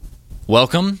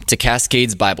Welcome to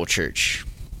Cascades Bible Church.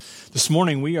 This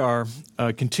morning we are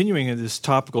continuing in this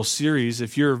topical series.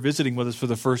 If you're visiting with us for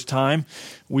the first time,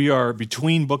 we are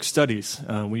between book studies.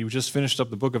 We just finished up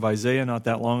the book of Isaiah not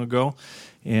that long ago,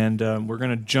 and we're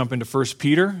going to jump into 1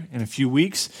 Peter in a few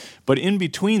weeks. But in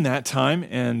between that time,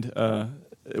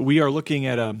 we are looking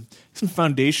at some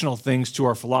foundational things to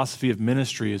our philosophy of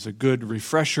ministry as a good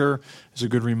refresher, as a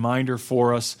good reminder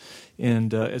for us,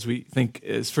 and as we think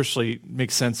especially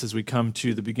makes sense as we come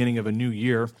to the beginning of a new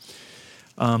year.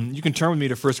 You can turn with me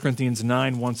to 1 Corinthians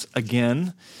 9 once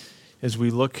again as we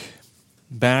look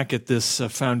back at this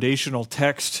foundational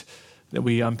text that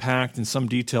we unpacked in some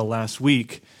detail last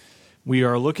week. We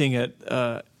are looking at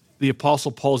the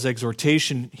Apostle Paul's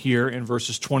exhortation here in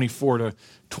verses 24 to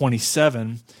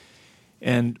 27.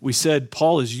 And we said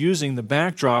Paul is using the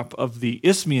backdrop of the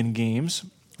Isthmian Games,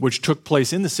 which took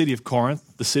place in the city of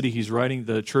Corinth, the city he's writing,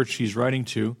 the church he's writing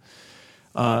to.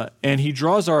 And he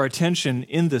draws our attention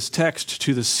in this text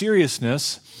to the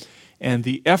seriousness and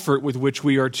the effort with which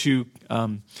we are to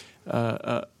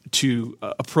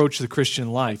approach the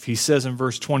Christian life. He says in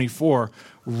verse 24,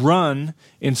 "Run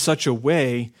in such a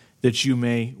way that you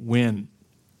may win."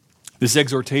 This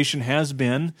exhortation has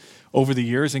been, over the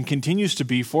years, and continues to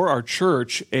be for our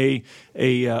church, a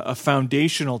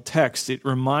foundational text. It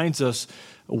reminds us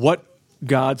what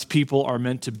God's people are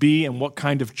meant to be and what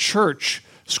kind of church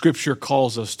Scripture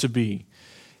calls us to be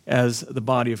as the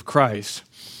body of Christ.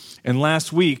 And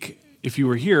last week, if you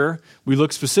were here, we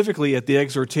looked specifically at the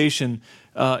exhortation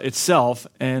itself,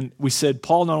 and we said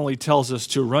Paul not only tells us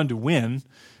to run to win,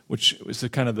 which is the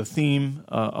kind of the theme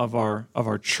of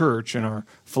our church and our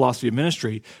philosophy of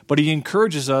ministry, but he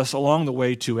encourages us along the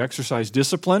way to exercise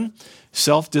discipline,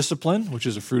 self-discipline, which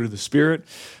is a fruit of the Spirit,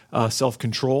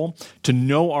 self-control, to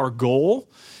know our goal.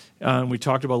 We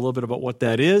talked about a little bit about what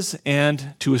that is,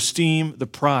 and to esteem the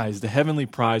prize, the heavenly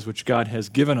prize which God has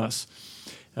given us,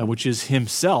 which is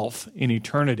himself in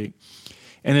eternity.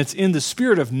 And it's in the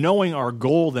spirit of knowing our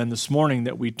goal then this morning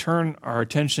that we turn our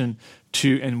attention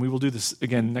to, and we will do this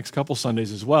again next couple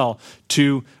Sundays as well,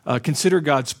 to consider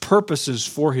God's purposes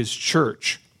for his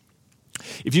church.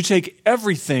 If you take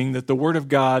everything that the Word of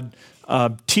God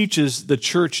teaches the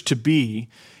church to be,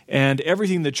 and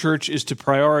everything the church is to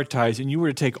prioritize, and you were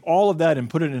to take all of that and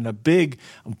put it in a big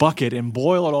bucket and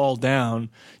boil it all down,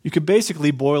 you could basically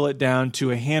boil it down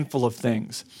to a handful of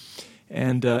things.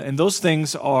 And those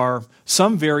things are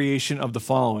some variation of the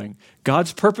following.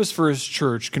 God's purpose for his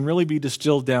church can really be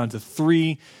distilled down to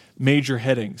three major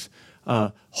headings.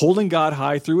 Holding God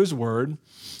high through his word,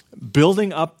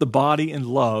 building up the body in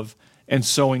love, and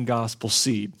sowing gospel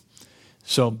seed.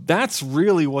 So that's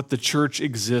really what the church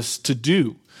exists to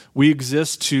do. We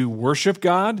exist to worship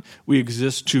God, we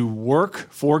exist to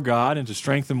work for God and to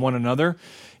strengthen one another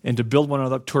and to build one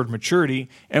another up toward maturity,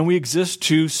 and we exist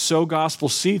to sow gospel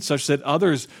seed such that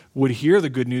others would hear the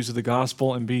good news of the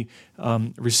gospel and be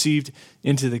received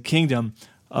into the kingdom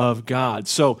of God.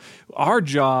 So our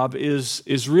job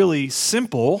is really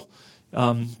simple.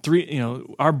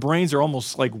 Our brains are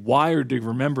almost like wired to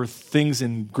remember things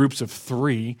in groups of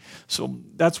three. So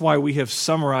that's why we have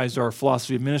summarized our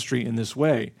philosophy of ministry in this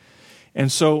way.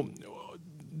 And so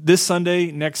this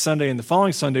Sunday, next Sunday, and the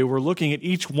following Sunday, we're looking at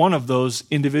each one of those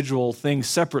individual things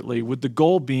separately, with the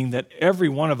goal being that every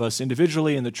one of us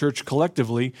individually and the church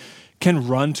collectively can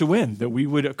run to win, that we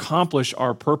would accomplish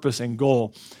our purpose and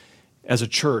goal as a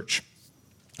church.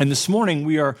 And this morning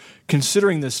we are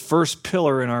considering this first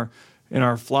pillar in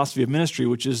our philosophy of ministry,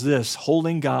 which is this: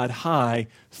 holding God high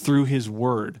through his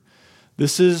word.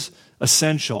 This is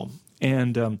essential.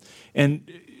 And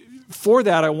for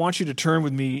that, I want you to turn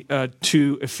with me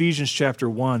to Ephesians chapter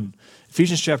 1.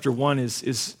 Ephesians chapter 1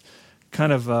 is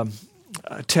kind of a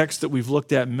text that we've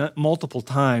looked at multiple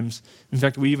times. In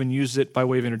fact, we even used it by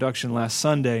way of introduction last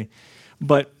Sunday.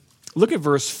 But look at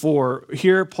verse 4.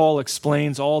 Here, Paul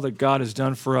explains all that God has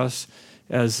done for us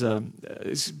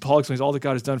Paul explains all that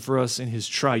God has done for us in his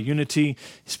triunity.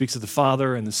 He speaks of the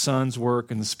Father and the Son's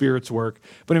work and the Spirit's work.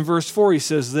 But in verse 4 he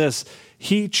says this: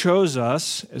 he chose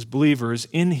us as believers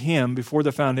in him before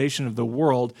the foundation of the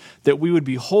world, that we would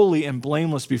be holy and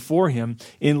blameless before him.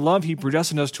 In love he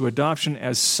predestined us to adoption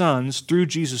as sons through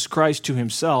Jesus Christ to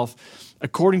himself,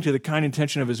 according to the kind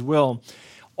intention of his will.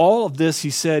 All of this, he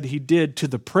said, he did to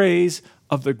the praise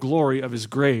of the glory of his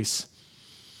grace.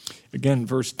 Again,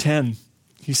 verse 10,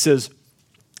 he says,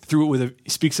 he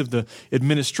speaks of the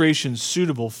administration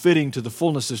suitable, fitting to the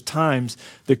fullness of times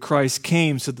that Christ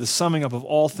came, so the summing up of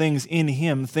all things in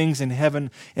him, things in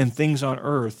heaven and things on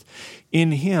earth.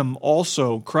 In him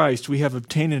also, Christ, we have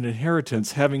obtained an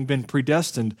inheritance, having been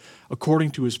predestined according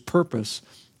to his purpose,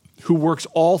 who works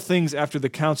all things after the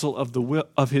counsel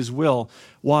of his will.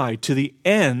 Why? To the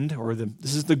end,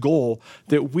 this is the goal,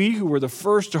 that we who were the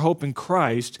first to hope in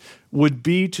Christ would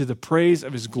be to the praise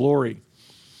of his glory.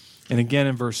 And again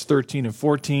in verse 13 and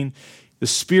 14, the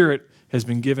Spirit has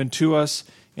been given to us,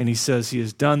 and he says he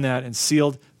has done that and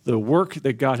sealed the work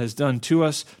that God has done to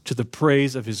us to the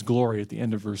praise of his glory at the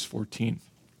end of verse 14.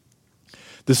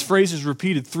 This phrase is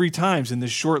repeated 3 times in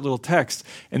this short little text,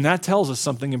 and that tells us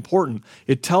something important.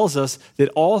 It tells us that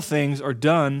all things are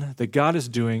done, that God is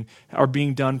doing, are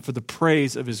being done for the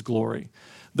praise of his glory.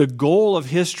 The goal of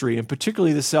history, and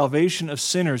particularly the salvation of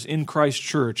sinners in Christ's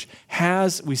church,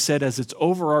 has, we said, as its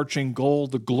overarching goal,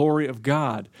 the glory of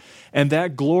God. And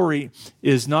that glory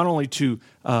is not only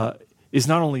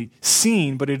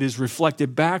seen, but it is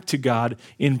reflected back to God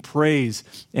in praise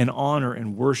and honor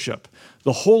and worship.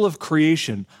 The whole of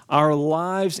creation, our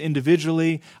lives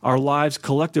individually, our lives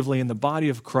collectively in the body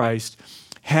of Christ,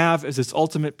 have as its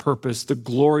ultimate purpose the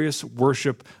glorious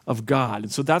worship of God.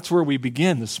 And so that's where we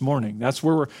begin this morning. That's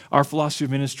where our philosophy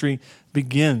of ministry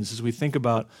begins as we think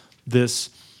about this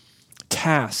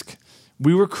task.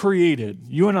 We were created,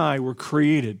 you and I were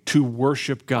created to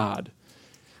worship God,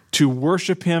 to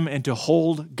worship him and to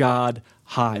hold God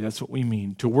high. That's what we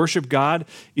mean. To worship God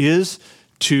is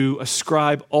to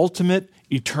ascribe ultimate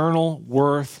eternal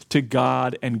worth to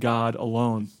God and God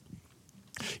alone.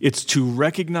 It's to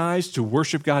recognize, to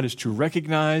worship God is to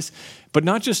recognize, but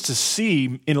not just to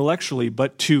see intellectually,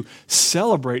 but to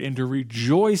celebrate and to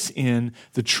rejoice in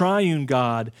the triune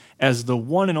God as the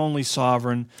one and only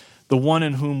sovereign, the one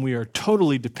in whom we are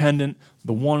totally dependent,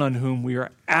 the one on whom we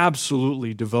are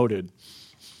absolutely devoted.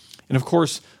 And of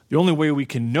course, the only way we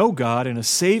can know God in a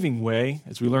saving way,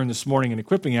 as we learned this morning in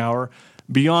Equipping Hour,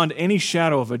 beyond any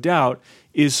shadow of a doubt,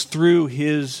 is through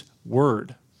his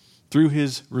word, through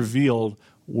his revealed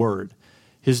word,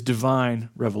 his divine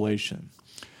revelation.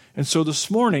 And so this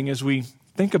morning, as we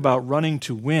think about running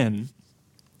to win,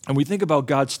 and we think about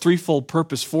God's threefold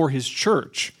purpose for his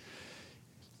church,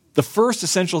 the first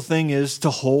essential thing is to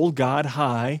hold God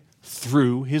high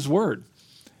through his word.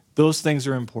 Those things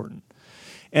are important.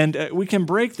 And we can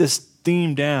break this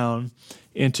theme down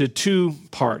into 2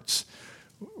 parts.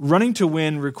 Running to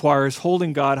win requires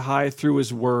holding God high through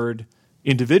his word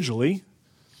individually,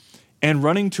 and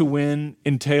running to win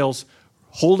entails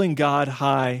holding God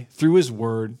high through his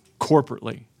word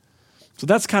corporately. So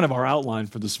that's kind of our outline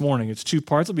for this morning. It's 2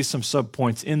 parts. There'll be some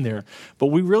subpoints in there. But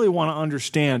we really want to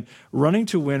understand running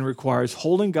to win requires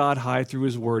holding God high through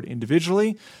his word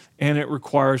individually, and it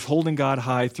requires holding God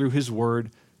high through his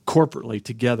word corporately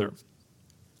together.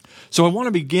 So I want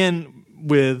to begin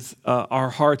with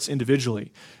our hearts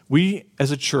individually. We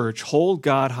as a church hold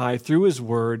God high through his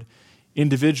word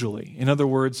individually. In other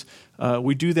words,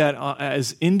 we do that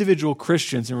as individual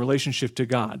Christians in relationship to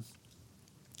God.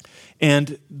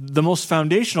 And the most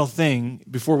foundational thing,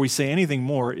 before we say anything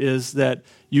more, is that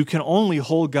you can only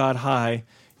hold God high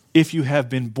if you have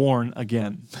been born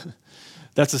again.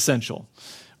 That's essential.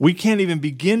 We can't even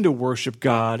begin to worship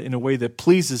God in a way that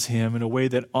pleases him, in a way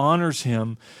that honors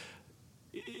him.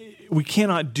 We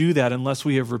cannot do that unless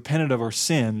we have repented of our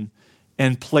sin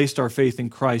and placed our faith in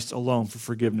Christ alone for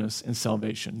forgiveness and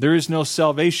salvation. There is no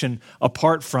salvation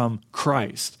apart from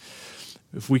Christ.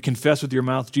 If we confess with your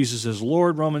mouth Jesus as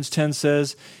Lord, Romans 10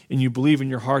 says, and you believe in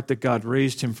your heart that God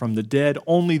raised him from the dead,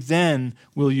 only then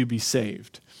will you be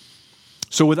saved.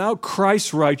 So without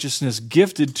Christ's righteousness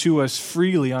gifted to us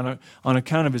freely on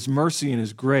account of his mercy and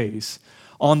his grace,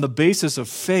 on the basis of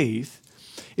faith,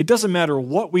 it doesn't matter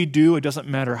what we do, it doesn't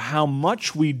matter how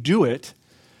much we do it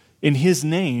in his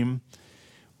name,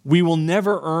 we will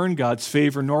never earn God's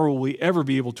favor, nor will we ever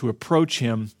be able to approach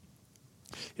him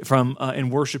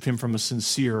and worship him from a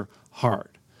sincere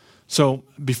heart. So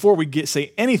before we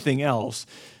say anything else,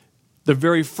 the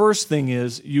very first thing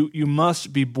is you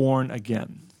must be born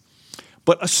again.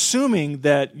 But assuming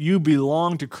that you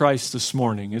belong to Christ this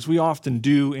morning, as we often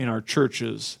do in our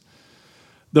churches,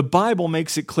 the Bible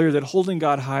makes it clear that holding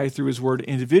God high through his word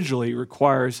individually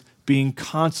requires being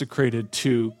consecrated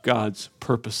to God's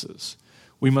purposes.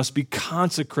 We must be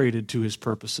consecrated to his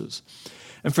purposes.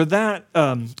 And for that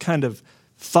kind of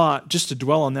thought, just to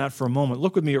dwell on that for a moment,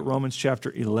 look with me at Romans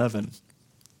chapter 11.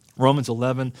 Romans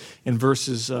 11 in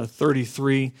verses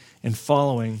 33 and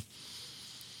following.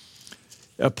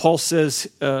 Paul says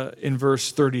in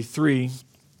verse 33,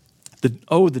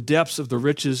 the depths of the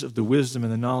riches of the wisdom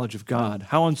and the knowledge of God.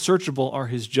 How unsearchable are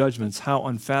his judgments, how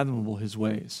unfathomable his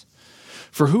ways.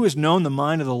 For who has known the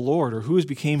mind of the Lord, or who has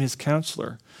become his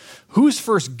counselor? Who is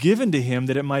first given to him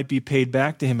that it might be paid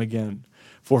back to him again?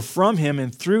 For from him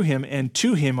and through him and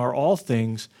to him are all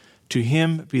things. To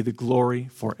him be the glory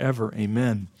forever.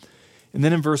 Amen. And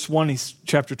then in verse 1,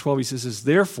 chapter 12, he says,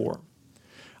 therefore,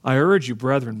 I urge you,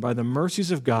 brethren, by the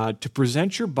mercies of God, to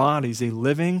present your bodies a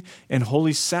living and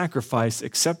holy sacrifice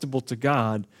acceptable to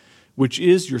God, which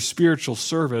is your spiritual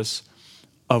service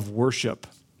of worship.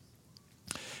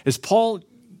 As Paul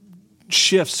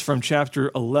shifts from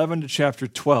chapter 11 to chapter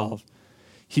 12,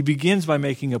 he begins by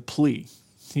making a plea.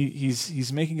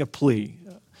 He's making a plea.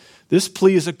 This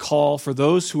plea is a call for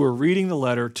those who are reading the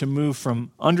letter to move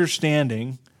from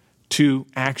understanding to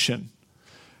action,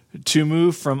 to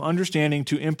move from understanding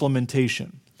to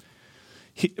implementation.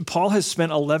 Paul has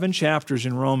spent 11 chapters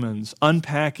in Romans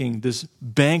unpacking this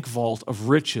bank vault of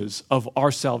riches of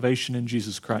our salvation in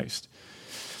Jesus Christ.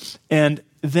 And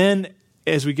then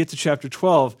as we get to chapter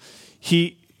 12,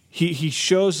 he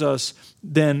shows us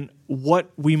then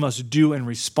what we must do in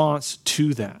response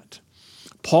to that.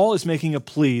 Paul is making a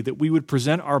plea that we would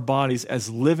present our bodies as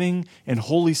living and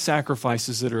holy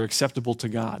sacrifices that are acceptable to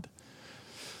God.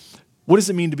 What does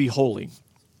it mean to be holy?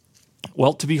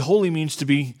 Well, to be holy means to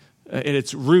be, at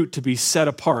its root, to be set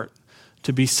apart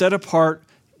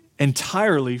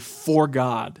entirely for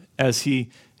God as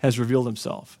he has revealed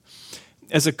himself.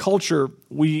 As a culture,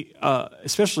 we,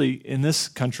 especially in this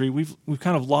country, we've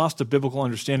kind of lost a biblical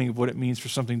understanding of what it means for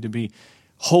something to be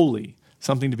holy,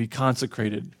 something to be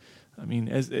consecrated. I mean,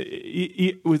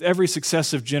 with every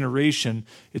successive generation,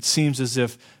 it seems as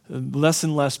if less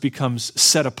and less becomes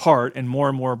set apart and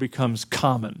more becomes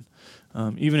common.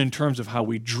 Even in terms of how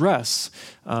we dress,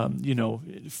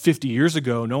 50 years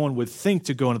ago, no one would think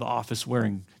to go into the office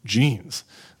wearing jeans.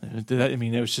 I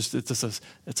mean,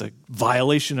 it's a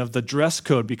violation of the dress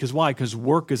code. Because why? Because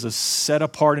work is a set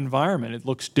apart environment. It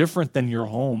looks different than your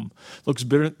home. Looks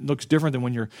different than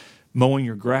when you're mowing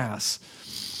your grass.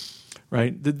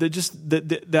 Right?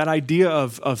 That idea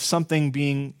of something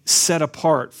being set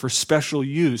apart for special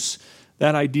use,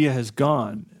 that idea has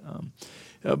gone.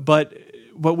 But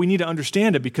we need to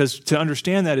understand it, because to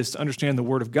understand that is to understand the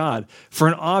Word of God. For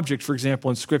an object, for example,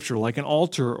 in Scripture, like an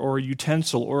altar or a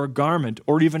utensil or a garment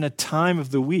or even a time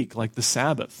of the week, like the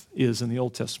Sabbath is in the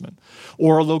Old Testament,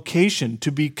 or a location,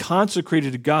 to be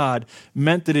consecrated to God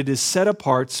meant that it is set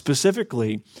apart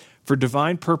specifically for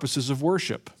divine purposes of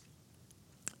worship.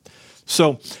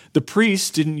 So the priests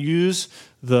didn't use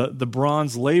the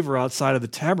bronze laver outside of the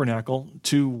tabernacle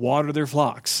to water their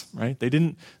flocks, right? They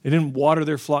didn't water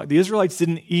their flock. The Israelites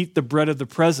didn't eat the bread of the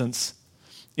presence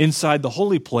inside the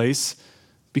holy place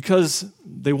because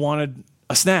they wanted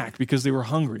a snack, because they were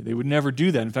hungry. They would never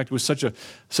do that. In fact, it was such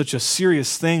a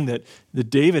serious thing that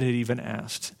David had even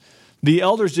asked. The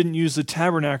elders didn't use the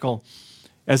tabernacle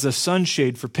as a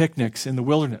sunshade for picnics in the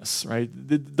wilderness, right?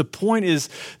 The point is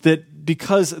that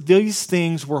because these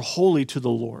things were holy to the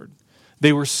Lord,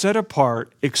 they were set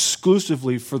apart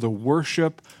exclusively for the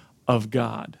worship of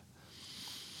God.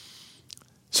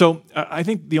 So I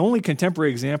think the only contemporary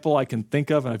example I can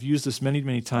think of, and I've used this many,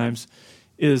 many times,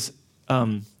 is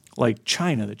like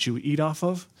china that you eat off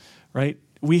of, right?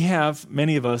 We have,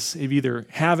 many of us either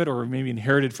have it or maybe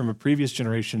inherited from a previous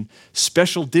generation,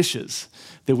 special dishes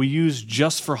that we use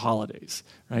just for holidays,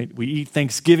 right? We eat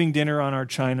Thanksgiving dinner on our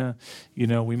china.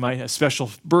 We might have a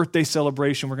special birthday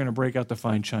celebration. We're going to break out the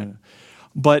fine china.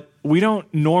 But we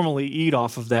don't normally eat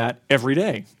off of that every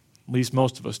day. At least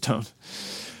most of us don't.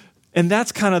 And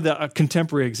that's kind of a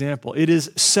contemporary example. It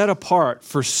is set apart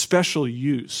for special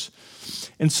use.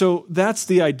 And so that's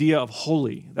the idea of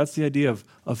holy. That's the idea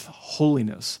of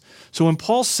holiness. So when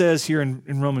Paul says here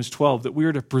in Romans 12 that we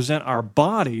are to present our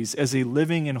bodies as a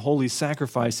living and holy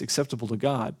sacrifice acceptable to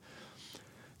God,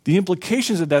 the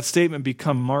implications of that statement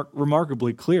become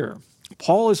remarkably clear.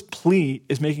 Paul is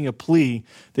making a plea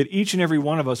that each and every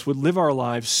one of us would live our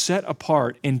lives set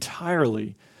apart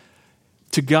entirely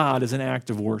to God as an act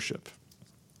of worship.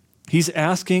 He's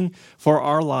asking for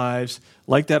our lives,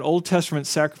 like that Old Testament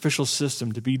sacrificial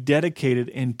system, to be dedicated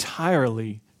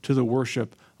entirely to the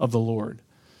worship of the Lord.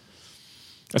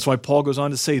 That's why Paul goes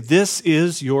on to say, this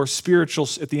is your spiritual,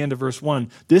 at the end of verse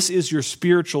 1, this is your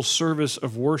spiritual service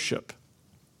of worship.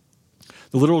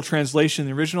 The literal translation in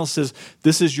the original says,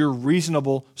 this is your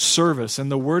reasonable service.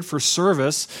 And the word for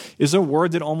service is a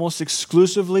word that almost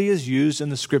exclusively is used in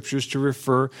the Scriptures to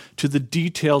refer to the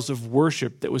details of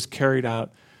worship that were carried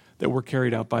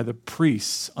out by the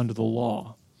priests under the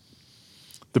law.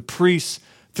 The priests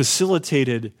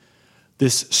facilitated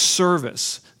this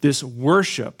service, this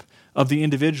worship of the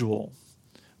individual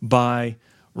by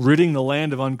ridding the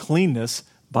land of uncleanness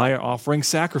by offering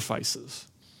sacrifices.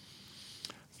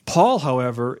 Paul,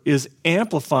 however, is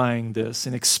amplifying this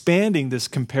and expanding this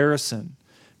comparison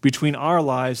between our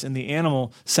lives and the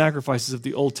animal sacrifices of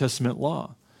the Old Testament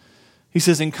law. He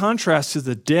says, in contrast to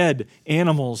the dead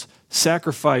animals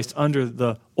sacrificed under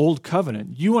the old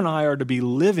covenant, you and I are to be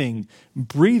living,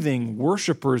 breathing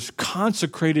worshipers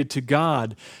consecrated to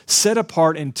God, set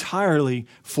apart entirely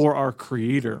for our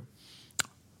Creator.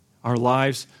 Our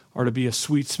lives are to be a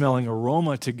sweet-smelling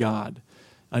aroma to God,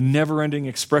 a never-ending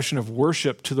expression of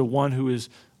worship to the one who is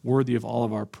worthy of all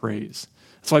of our praise.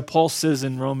 That's why Paul says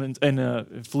in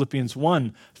Philippians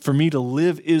 1, for me to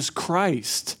live is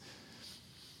Christ.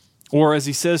 Or as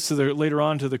he says later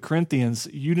on to the Corinthians,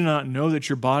 you do not know that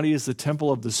your body is the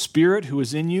temple of the Spirit who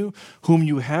is in you, whom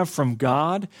you have from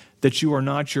God, that you are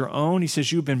not your own. He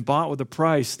says you've been bought with a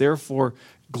price, therefore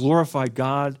glorify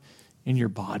God in your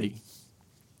body.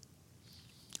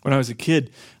 When I was a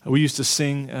kid, we used to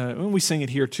sing, and we sing it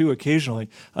here too occasionally,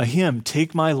 a hymn,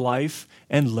 Take My Life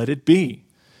and Let It Be.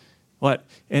 What?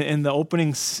 And the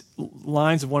opening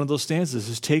lines of one of those stanzas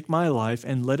is, take my life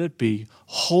and let it be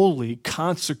wholly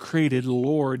consecrated,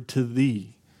 Lord, to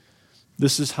thee.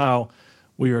 This is how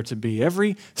we are to be.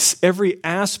 Every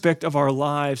aspect of our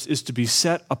lives is to be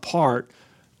set apart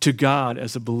to God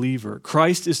as a believer.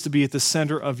 Christ is to be at the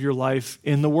center of your life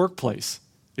in the workplace,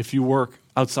 if you work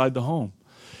outside the home.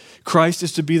 Christ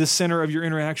is to be the center of your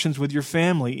interactions with your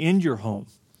family in your home.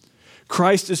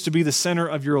 Christ is to be the center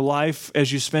of your life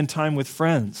as you spend time with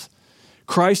friends.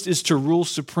 Christ is to rule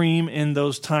supreme in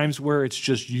those times where it's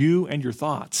just you and your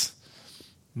thoughts,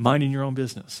 minding your own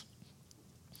business.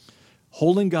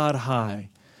 Holding God high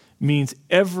means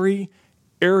every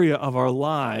area of our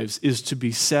lives is to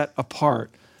be set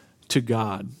apart to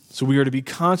God. So we are to be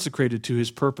consecrated to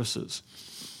His purposes.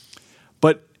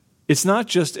 But it's not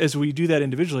just as we do that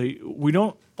individually, we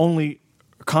don't only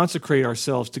consecrate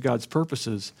ourselves to God's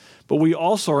purposes, but we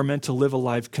also are meant to live a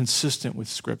life consistent with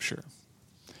Scripture.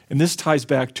 And this ties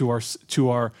back to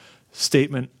our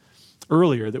statement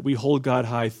earlier that we hold God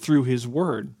high through His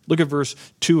Word. Look at verse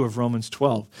 2 of Romans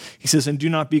 12. He says, and do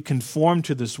not be conformed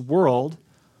to this world,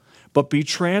 but be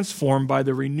transformed by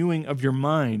the renewing of your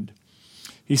mind.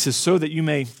 He says, so that you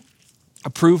may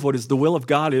approve what is the will of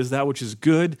God is, that which is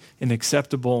good and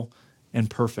acceptable and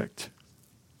perfect.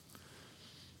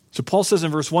 So Paul says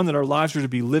in verse 1 that our lives are to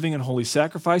be living and holy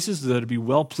sacrifices, that are to be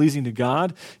well-pleasing to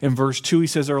God. In verse 2, he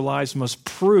says our lives must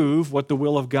prove what the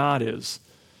will of God is,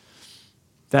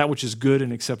 that which is good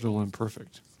and acceptable and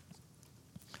perfect.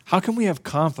 How can we have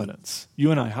confidence, you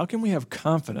and I, how can we have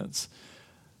confidence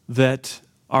that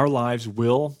our lives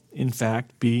will, in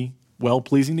fact, be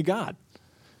well-pleasing to God?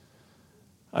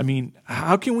 I mean,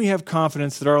 how can we have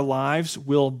confidence that our lives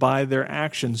will, by their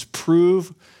actions,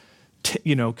 prove,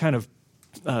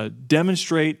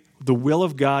 demonstrate the will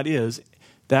of God is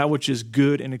that which is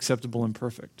good and acceptable and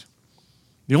perfect?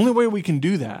 The only way we can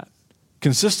do that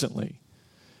consistently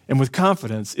and with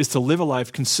confidence is to live a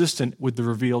life consistent with the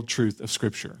revealed truth of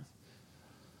Scripture.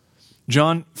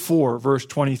 John 4, verse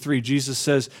 23, Jesus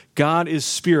says, God is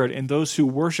spirit, and those who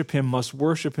worship Him must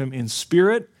worship Him in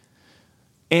spirit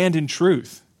and in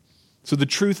truth. So the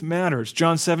truth matters.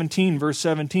 John 17, verse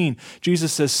 17,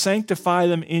 Jesus says, sanctify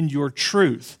them in your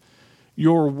truth.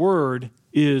 Your word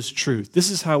is truth. This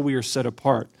is how we are set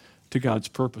apart to God's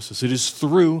purposes. It is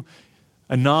through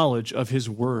a knowledge of His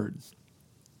word.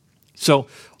 So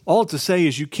all to say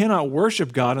is you cannot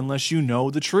worship God unless you know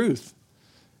the truth.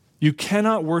 You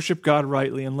cannot worship God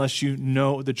rightly unless you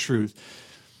know the truth.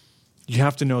 You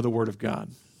have to know the word of God.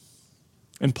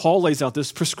 And Paul lays out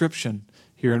this prescription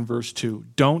here in verse 2.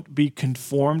 Don't be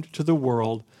conformed to the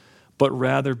world, but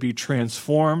rather be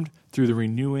transformed through the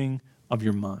renewing of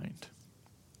your mind.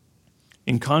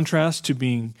 In contrast to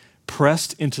being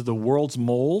pressed into the world's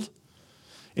mold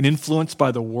and influenced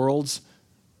by the world's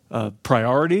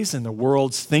priorities and the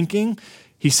world's thinking,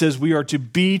 he says we are to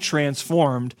be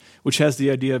transformed, which has the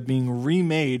idea of being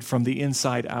remade from the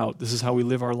inside out. This is how we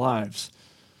live our lives.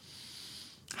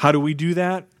 How do we do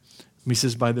that? He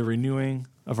says by the renewing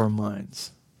of our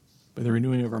minds. By the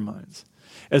renewing of our minds.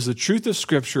 As the truth of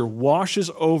Scripture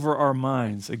washes over our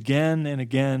minds again and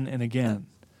again and again,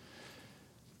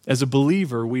 as a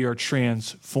believer, we are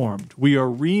transformed. We are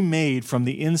remade from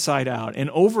the inside out. And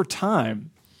over time,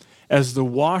 as the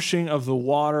washing of the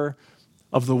water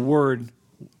of the Word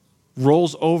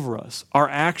rolls over us, our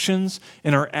actions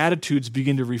and our attitudes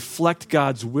begin to reflect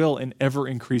God's will in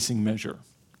ever-increasing measure.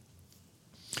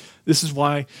 This is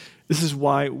why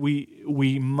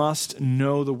we must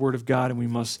know the Word of God and we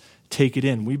must take it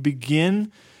in. We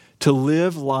begin to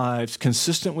live lives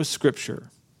consistent with Scripture.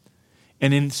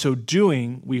 And in so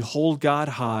doing, we hold God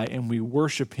high and we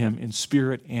worship Him in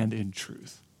spirit and in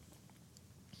truth.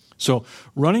 So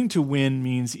running to win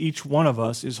means each one of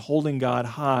us is holding God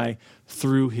high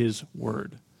through His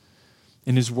Word.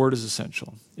 and his word is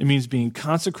essential. It means being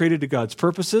consecrated to God's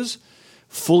purposes,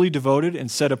 fully devoted and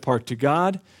set apart to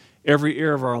God, every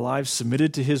area of our lives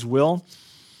submitted to his will,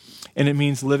 and it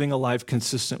means living a life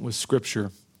consistent with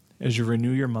Scripture as you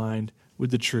renew your mind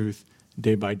with the truth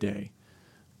day by day.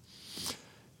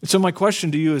 So my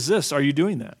question to you is this: are you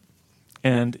doing that?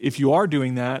 And if you are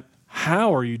doing that,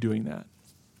 how are you doing that?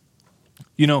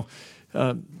 You know,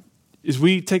 as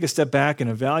we take a step back and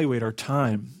evaluate our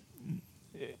time,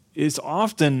 it's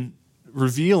often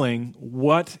revealing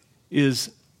what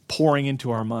is pouring into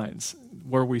our minds,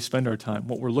 where we spend our time,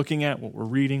 what we're looking at, what we're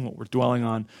reading, what we're dwelling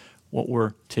on, what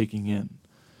we're taking in.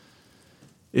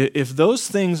 If those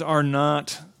things are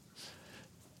not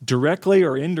directly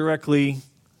or indirectly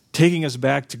taking us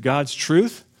back to God's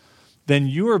truth, then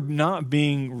you are not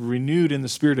being renewed in the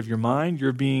spirit of your mind.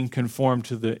 You're being conformed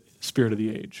to the spirit of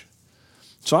the age.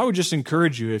 So I would just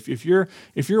encourage you, if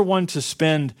you're one to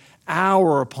spend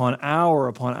hour upon hour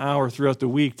upon hour throughout the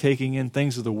week taking in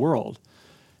things of the world,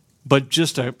 but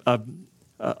just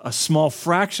a small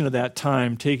fraction of that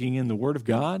time taking in the Word of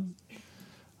God,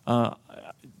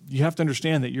 you have to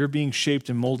understand that you're being shaped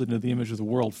and molded into the image of the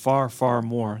world far, far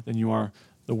more than you are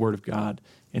the Word of God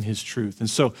and His truth. And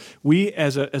so we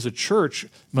as a church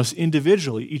must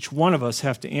individually, each one of us,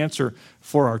 have to answer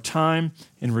for our time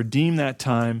and redeem that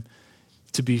time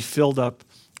to be filled up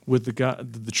with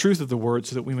the truth of the Word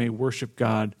so that we may worship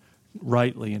God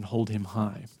rightly and hold Him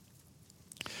high.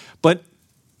 But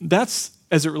that's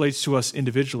as it relates to us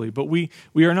individually. But we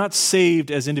are not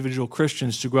saved as individual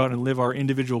Christians to go out and live our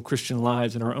individual Christian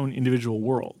lives in our own individual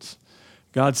worlds.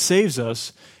 God saves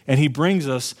us, and He brings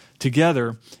us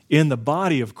together in the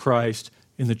body of Christ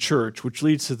in the church, which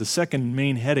leads to the second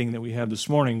main heading that we have this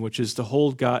morning, which is to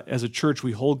hold God, as a church,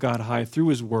 we hold God high through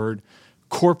His Word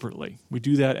corporately. We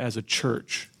do that as a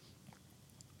church.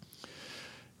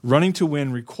 Running to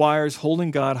win requires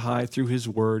holding God high through His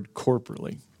Word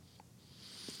corporately.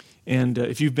 And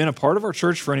if you've been a part of our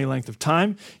church for any length of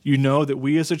time, you know that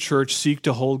we as a church seek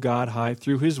to hold God high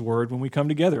through His Word when we come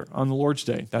together on the Lord's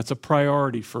Day. That's a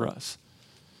priority for us.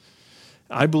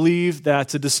 I believe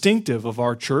that's a distinctive of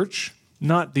our church,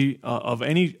 not the of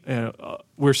any.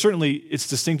 It's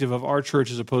distinctive of our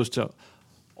church as opposed to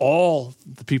all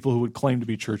the people who would claim to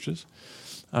be churches.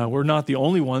 We're not the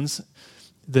only ones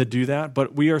that do that,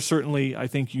 but we are certainly, I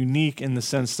think, unique in the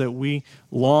sense that we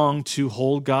long to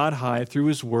hold God high through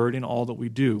His Word in all that we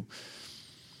do.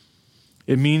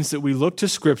 It means that we look to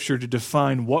Scripture to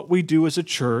define what we do as a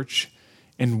church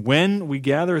and when we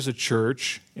gather as a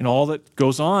church and all that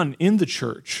goes on in the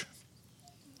church.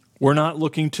 We're not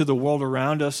looking to the world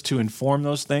around us to inform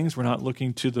those things. We're not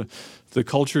looking to the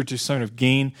culture to sort of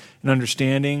gain an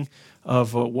understanding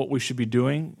of what we should be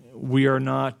doing. We are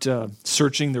not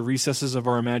searching the recesses of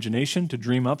our imagination to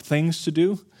dream up things to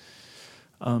do.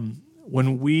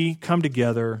 When we come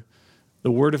together,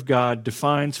 the Word of God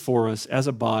defines for us as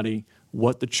a body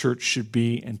what the church should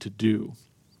be and to do.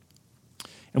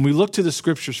 And we look to the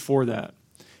Scriptures for that.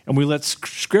 And we let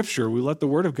the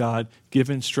Word of God give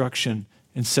instruction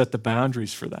and set the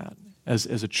boundaries for that as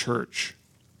a church.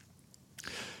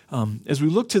 As we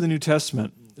look to the New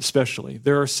Testament especially,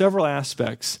 there are several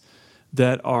aspects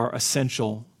that are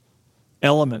essential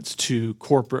elements to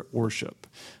corporate worship.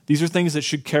 These are things that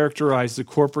should characterize the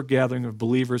corporate gathering of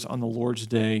believers on the Lord's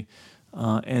Day.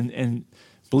 And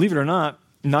believe it or not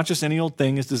just any old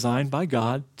thing is designed by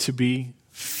God to be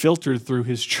filtered through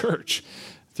His church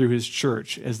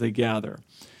as they gather.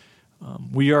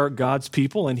 We are God's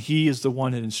people, and He is the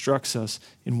one that instructs us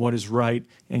in what is right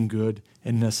and good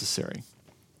and necessary.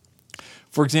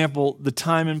 For example, the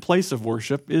time and place of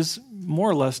worship is more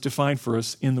or less defined for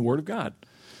us in the Word of God.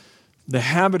 The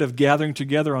habit of gathering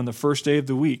together on the first day of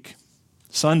the week,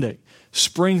 Sunday,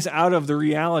 springs out of the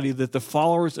reality that the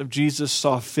followers of Jesus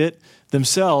saw fit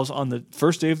themselves on the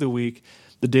first day of the week,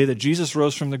 the day that Jesus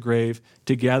rose from the grave,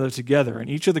 to gather together. And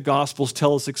each of the Gospels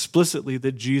tell us explicitly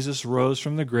that Jesus rose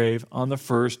from the grave on the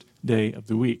first day of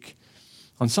the week,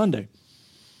 on Sunday.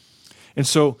 And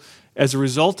so, as a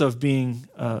result of being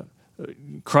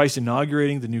Christ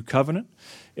inaugurating the new covenant,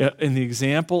 in the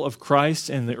example of Christ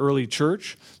and the early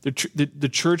church, the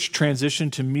church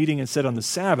transitioned to meeting instead on the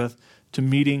Sabbath to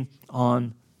meeting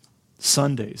on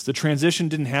Sundays. The transition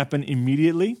didn't happen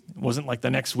immediately. It wasn't like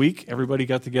the next week everybody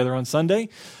got together on Sunday,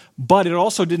 but it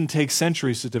also didn't take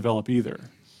centuries to develop either.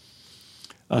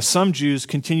 Some Jews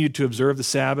continued to observe the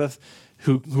Sabbath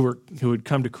who had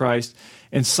come to Christ,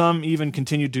 and some even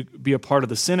continued to be a part of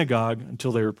the synagogue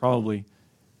until they were probably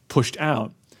pushed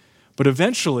out. But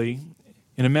eventually,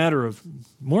 in a matter of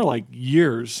more like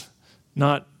years,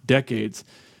 not decades,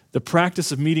 the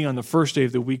practice of meeting on the first day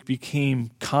of the week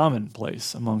became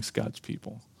commonplace amongst God's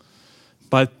people.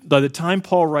 By the time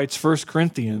Paul writes 1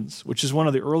 Corinthians, which is one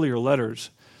of the earlier letters,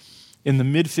 in the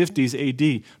mid-50s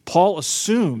AD, Paul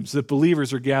assumes that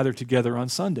believers are gathered together on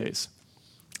Sundays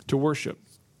to worship,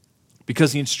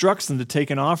 because he instructs them to take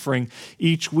an offering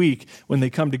each week when they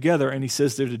come together, and he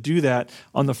says they're to do that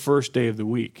on the first day of the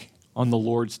week, on the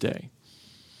Lord's Day.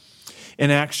 In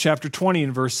Acts chapter 20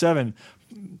 and verse 7,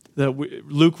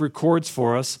 Luke records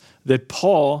for us that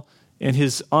Paul and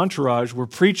his entourage were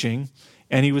preaching,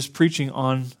 and he was preaching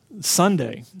on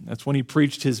Sunday. That's when he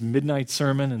preached his midnight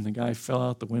sermon, and the guy fell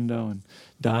out the window and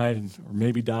died, or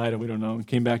maybe died, we don't know, and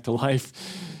came back to life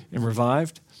and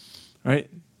revived. Right?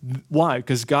 Why?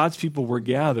 Because God's people were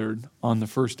gathered on the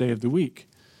first day of the week.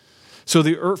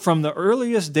 So from the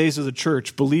earliest days of the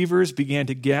church, believers began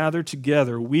to gather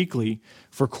together weekly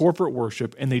for corporate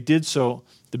worship, and they did so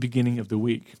at the beginning of the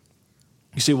week.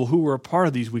 You say, well, who were a part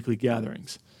of these weekly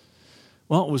gatherings?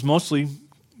 Well, it was mostly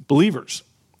believers.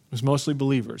 It was mostly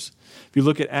believers. If you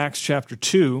look at Acts chapter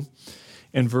 2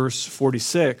 and verse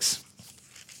 46,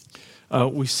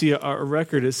 we see a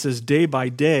record. It says, day by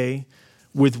day,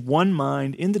 with one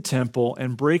mind in the temple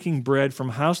and breaking bread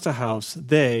from house to house,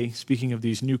 they, speaking of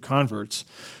these new converts,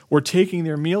 were taking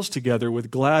their meals together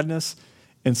with gladness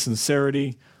and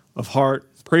sincerity of heart,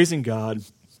 praising God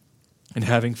and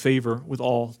having favor with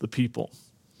all the people.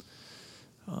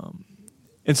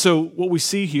 And so what we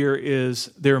see here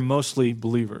is they're mostly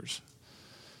believers.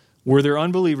 Were there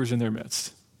unbelievers in their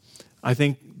midst? I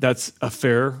think that's a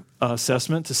fair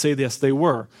assessment to say, yes, they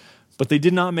were. But they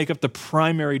did not make up the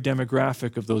primary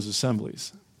demographic of those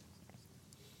assemblies,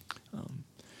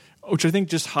 which I think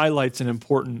just highlights an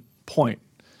important point,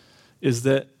 is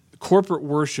that corporate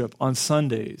worship on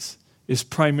Sundays is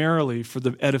primarily for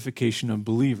the edification of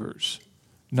believers,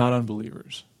 not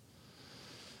unbelievers.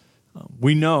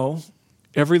 We know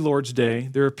every Lord's Day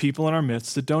there are people in our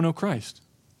midst that don't know Christ.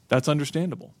 That's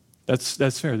understandable.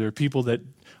 That's fair. There are people that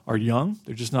are young.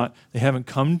 They haven't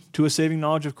come to a saving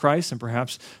knowledge of Christ, and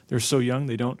perhaps they're so young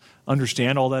they don't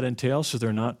understand all that entails, so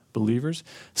they're not believers.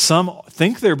 Some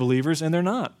think they're believers, and they're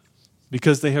not,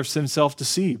 because they have been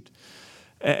self-deceived.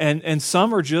 And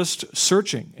some are just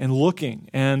searching and looking,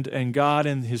 and God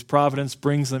in His providence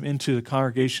brings them into the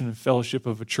congregation and fellowship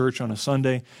of a church on a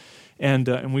Sunday,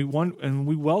 and we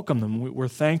welcome them. We're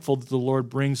thankful that the Lord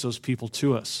brings those people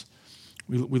to us.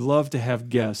 We love to have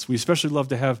guests. We especially love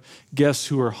to have guests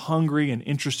who are hungry and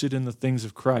interested in the things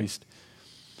of Christ.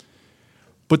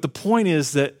 But the point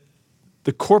is that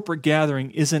the corporate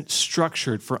gathering isn't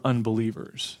structured for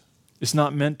unbelievers. It's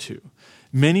not meant to.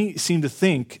 Many seem to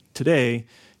think today,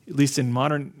 at least in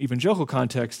modern evangelical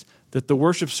context, that the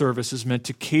worship service is meant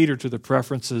to cater to the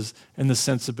preferences and the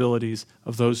sensibilities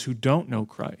of those who don't know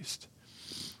Christ,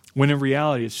 when in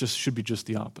reality it should be just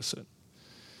the opposite.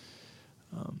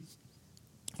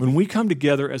 When we come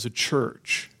together as a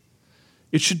church,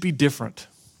 it should be different.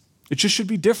 It just should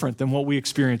be different than what we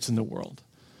experience in the world.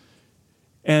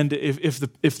 And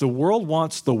if the world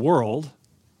wants the world,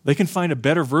 they can find a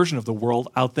better version of the world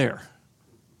out there,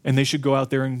 and they should go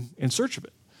out there in search of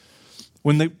it.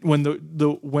 When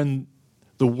the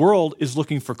world is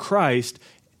looking for Christ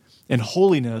and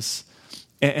holiness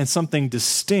and something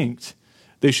distinct,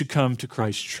 they should come to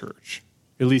Christ's church.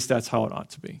 At least that's how it ought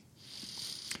to be.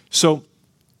 So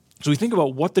we think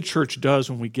about what the church does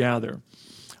when we gather.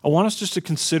 I want us just to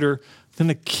consider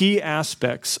the key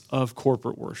aspects of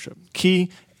corporate worship,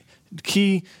 key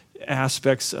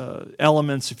aspects,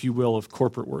 elements, if you will, of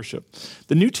corporate worship.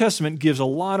 The New Testament gives a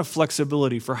lot of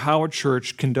flexibility for how a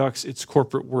church conducts its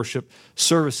corporate worship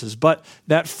services, but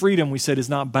that freedom, we said, is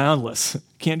not boundless.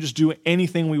 Can't just do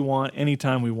anything we want,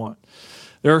 anytime we want.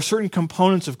 There are certain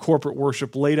components of corporate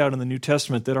worship laid out in the New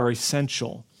Testament that are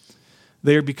essential.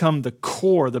 They become the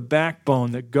core, the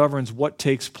backbone that governs what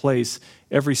takes place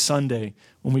every Sunday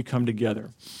when we come together.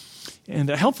 And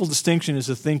a helpful distinction is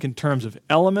to think in terms of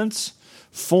elements,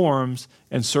 forms,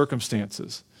 and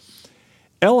circumstances.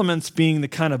 Elements being the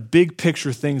kind of big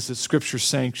picture things that Scripture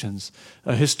sanctions.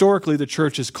 Historically, the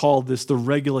church has called this the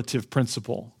regulative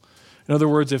principle. In other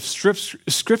words, if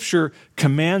Scripture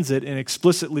commands it and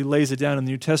explicitly lays it down in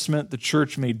the New Testament, the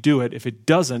church may do it. If it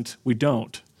doesn't, we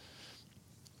don't.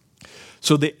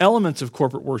 So the elements of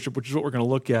corporate worship, which is what we're going to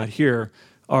look at here,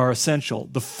 are essential.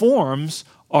 The forms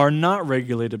are not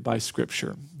regulated by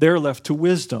Scripture. They're left to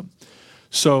wisdom.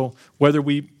 So whether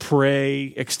we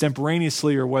pray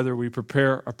extemporaneously or whether we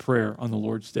prepare a prayer on the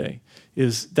Lord's Day,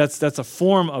 that's a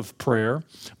form of prayer,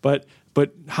 but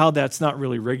how that's not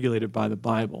really regulated by the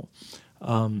Bible.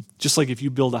 Just like if you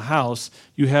build a house,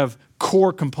 you have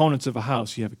core components of a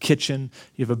house. You have a kitchen,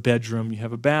 you have a bedroom, you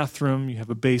have a bathroom, you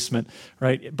have a basement,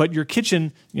 right? But your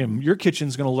kitchen, your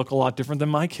kitchen's going to look a lot different than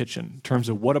my kitchen in terms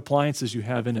of what appliances you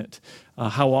have in it,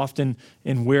 how often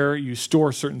and where you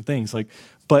store certain things.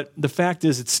 But the fact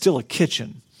is, it's still a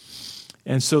kitchen.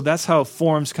 And so that's how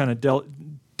forms kind of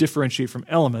differentiate from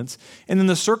elements. And then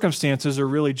the circumstances are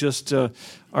really just, are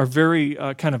very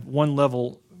kind of one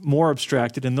level more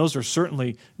abstracted, and those are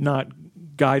certainly not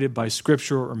guided by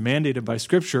Scripture or mandated by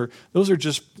Scripture. Those are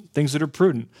just things that are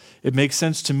prudent. It makes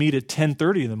sense to meet at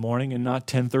 10:30 in the morning and not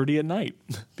 10:30 at night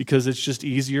because it's just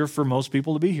easier for most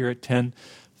people to be here at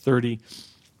 10:30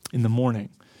 in the morning.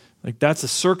 That's a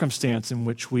circumstance in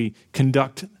which we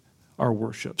conduct our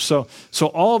worship. So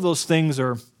all of those things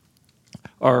are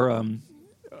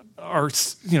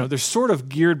they're sort of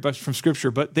geared from Scripture,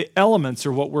 but the elements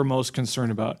are what we're most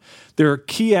concerned about. There are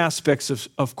key aspects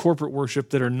of corporate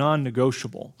worship that are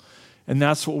non-negotiable, and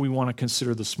that's what we want to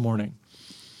consider this morning.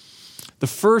 The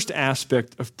first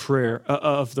aspect of prayer,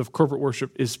 of the corporate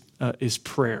worship, is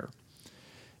prayer.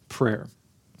 Prayer.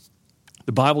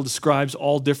 The Bible describes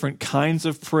all different kinds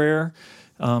of prayer.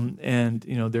 There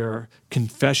are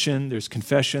there's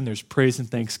confession, there's praise and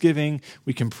thanksgiving.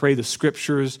 We can pray the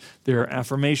Scriptures. There are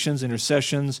affirmations,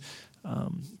 intercessions,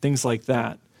 things like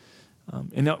that.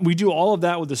 And we do all of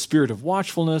that with a spirit of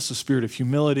watchfulness, a spirit of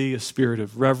humility, a spirit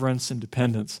of reverence and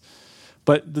dependence.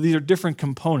 But these are different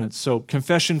components. So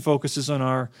confession focuses on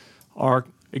our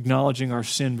acknowledging our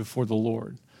sin before the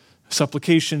Lord.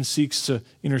 Supplication seeks to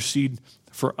intercede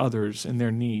for others and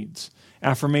their needs.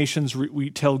 Affirmations, we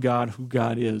tell God who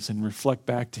God is and reflect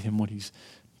back to Him what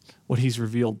He's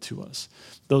revealed to us.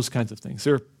 Those kinds of things.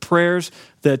 There are prayers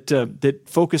that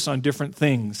focus on different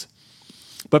things.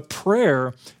 But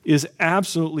prayer is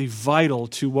absolutely vital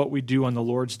to what we do on the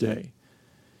Lord's Day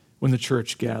when the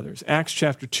church gathers. Acts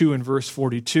chapter 2 and verse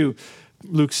 42,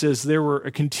 Luke says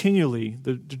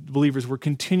the believers were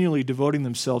continually devoting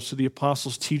themselves to the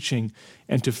apostles' teaching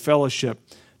and to fellowship,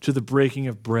 to the breaking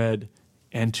of bread,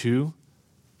 and to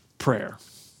prayer.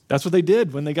 That's what they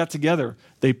did when they got together.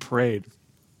 They prayed.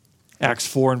 Acts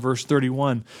 4 and verse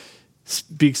 31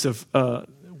 speaks of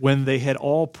when they had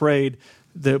all prayed,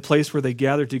 the place where they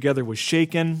gathered together was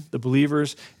shaken, the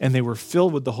believers, and they were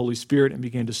filled with the Holy Spirit and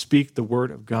began to speak the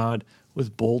word of God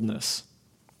with boldness.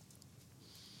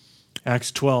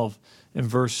 Acts 12 and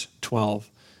verse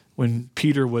 12, when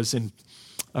Peter was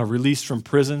released from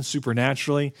prison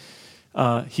supernaturally,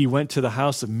 he went to the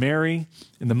house of Mary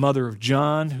and the mother of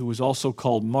John, who was also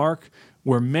called Mark,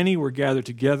 where many were gathered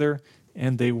together,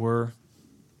 and they were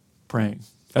praying.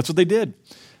 That's what they did.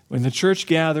 When the church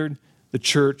gathered, the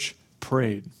church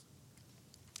prayed.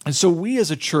 And so we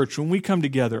as a church, when we come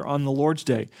together on the Lord's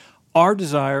Day, our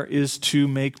desire is to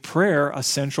make prayer a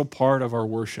central part of our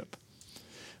worship.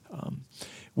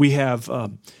 We have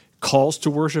calls to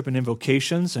worship and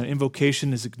invocations. An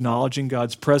invocation is acknowledging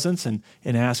God's presence and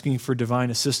asking for divine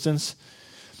assistance.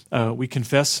 We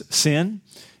confess sin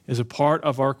as a part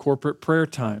of our corporate prayer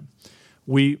time.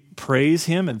 We praise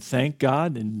Him and thank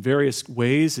God in various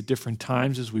ways at different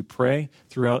times as we pray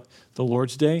throughout the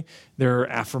Lord's Day. There are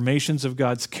affirmations of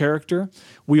God's character.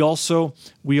 We also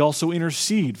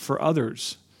intercede for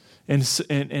others and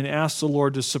ask the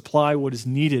Lord to supply what is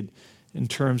needed in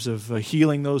terms of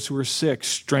healing those who are sick.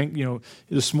 Strength.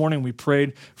 This morning we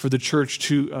prayed for the church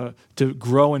to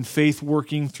grow in faith,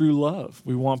 working through love.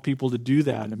 We want people to do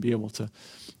that and be able to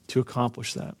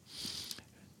accomplish that.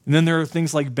 And then there are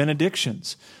things like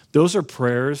benedictions. Those are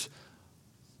prayers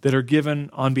that are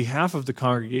given on behalf of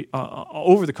the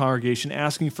over the congregation,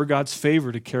 asking for God's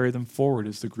favor to carry them forward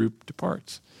as the group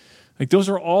departs. Those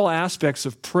are all aspects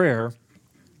of prayer,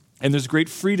 and there's great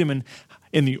freedom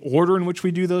in the order in which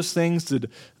we do those things,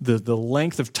 the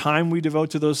length of time we devote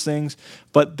to those things.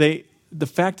 But the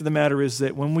fact of the matter is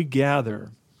that when we gather,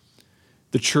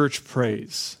 the church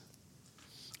prays.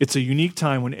 It's a unique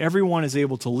time when everyone is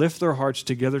able to lift their hearts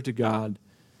together to God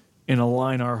and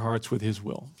align our hearts with His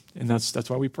will. And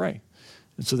that's why we pray.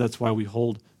 And so that's why we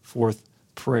hold forth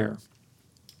prayer.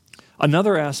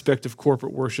 Another aspect of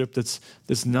corporate worship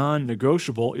that's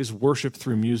non-negotiable is worship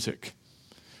through music.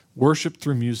 Worship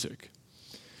through music.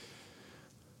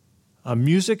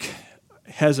 Music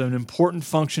has an important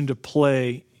function to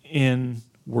play in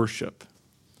worship.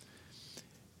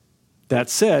 That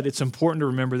said, it's important to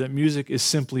remember that music is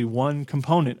simply one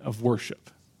component of worship.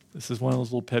 This is one of those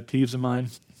little pet peeves of mine,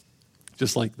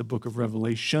 just like the book of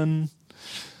Revelation.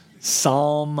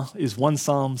 Psalm is one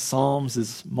psalm, psalms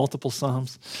is multiple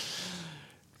psalms.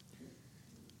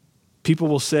 People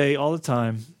will say all the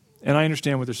time, And I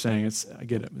understand what they're saying. I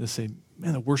get it. They say,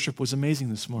 man, the worship was amazing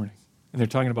this morning. And they're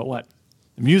talking about what?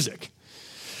 The music.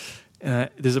 And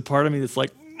there's a part of me that's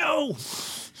like, no.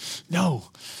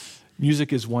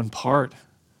 Music is one part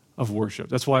of worship.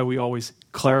 That's why we always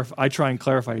I try and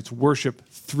clarify it's worship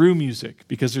through music,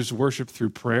 because there's worship through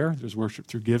prayer, there's worship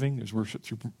through giving, there's worship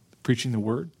through preaching the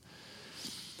word.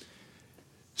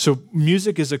 So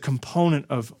music is a component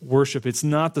of worship. It's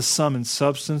not the sum and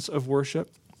substance of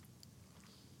worship.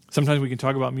 Sometimes we can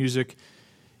talk about music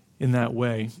in that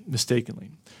way,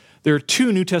 mistakenly. There are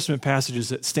two New Testament passages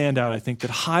that stand out, I think, that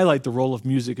highlight the role of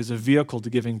music as a vehicle to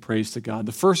giving praise to God.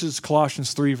 The first is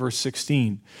Colossians 3, verse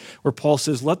 16, where Paul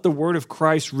says, "Let the word of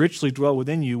Christ richly dwell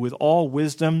within you with all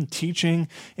wisdom, teaching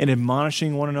and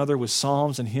admonishing one another with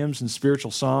psalms and hymns and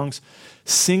spiritual songs,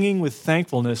 singing with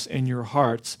thankfulness in your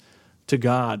hearts to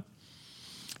God."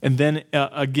 And then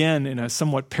again, in a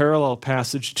somewhat parallel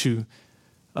passage to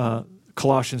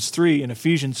Colossians 3, in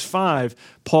Ephesians 5,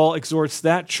 Paul exhorts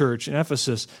that church in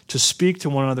Ephesus to speak to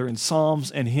one another in psalms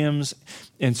and hymns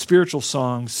and spiritual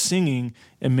songs, singing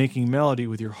and making melody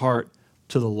with your heart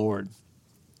to the Lord.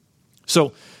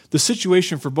 So the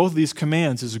situation for both of these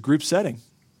commands is a group setting.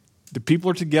 The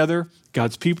people are together,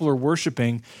 God's people are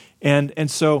worshiping, and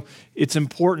so it's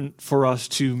important for us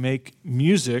to make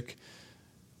music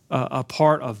a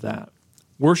part of that.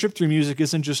 Worship through music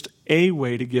isn't just a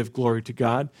way to give glory to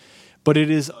God, but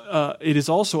it is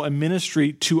also a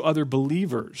ministry to other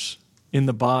believers in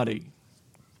the body.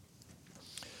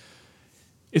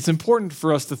 It's important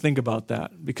for us to think about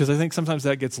that, because I think sometimes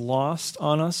that gets lost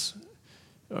on us.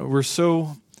 We're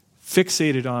so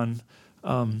fixated on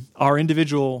our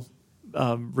individual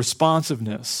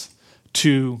responsiveness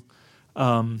to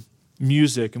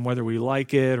music and whether we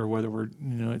like it or whether it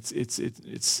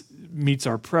meets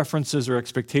our preferences or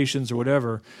expectations or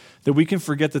whatever, that we can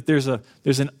forget that there's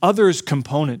an others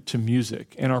component to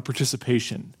music and our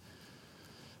participation.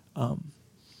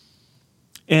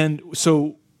 And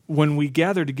so when we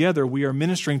gather together, we are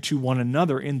ministering to one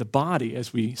another in the body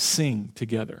as we sing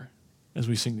together.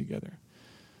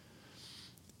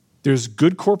 There's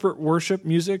good corporate worship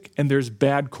music and there's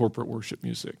bad corporate worship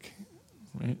music,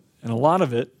 right? And a lot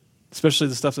of it, especially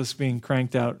the stuff that's being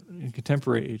cranked out in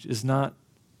contemporary age, is not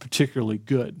particularly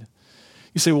good.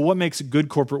 You say, well, what makes a good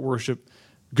corporate worship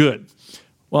good?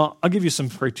 Well, I'll give you some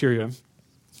criteria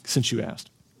since you asked.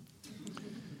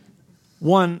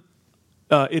 One,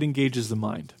 it engages the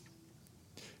mind.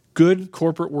 Good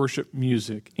corporate worship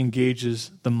music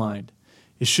engages the mind.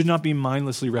 It should not be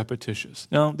mindlessly repetitious.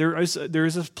 Now, there is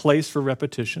a place for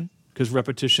repetition, because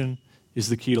repetition is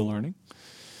the key to learning.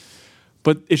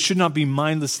 But it should not be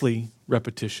mindlessly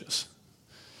repetitious.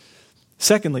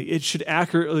 Secondly, it should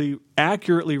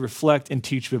accurately reflect and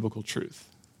teach biblical truth.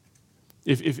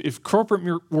 If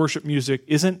corporate worship music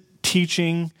isn't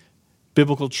teaching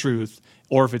biblical truth,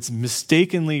 or if it's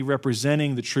mistakenly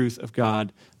representing the truth of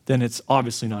God, then it's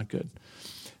obviously not good.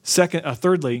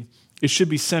 Thirdly, it should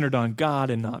be centered on God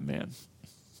and not man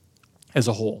as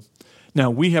a whole. Now,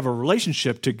 we have a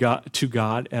relationship to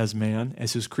God as man,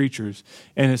 as his creatures.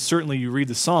 And it's certainly, you read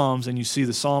the Psalms and you see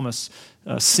the psalmist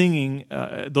singing.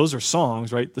 Those are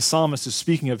songs, right? The psalmist is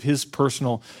speaking of his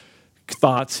personal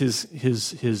thoughts,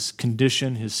 his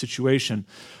condition, his situation.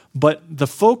 But the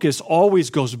focus always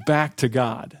goes back to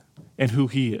God and who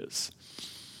he is.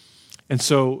 And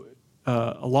so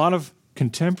a lot of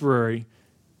contemporary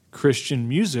Christian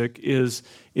music is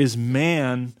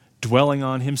man dwelling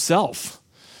on himself,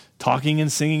 talking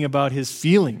and singing about his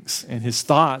feelings and his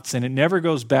thoughts, and it never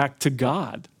goes back to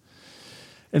God.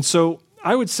 And so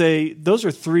I would say those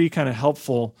are three kind of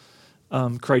helpful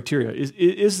criteria.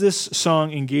 Is this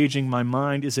song engaging my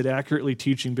mind? Is it accurately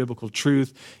teaching biblical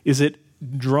truth? Is it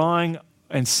drawing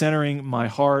and centering my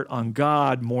heart on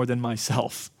God more than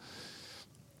myself?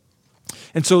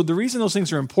 And so the reason those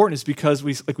things are important is because,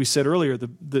 like we said earlier,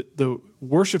 the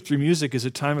worship through music is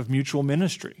a time of mutual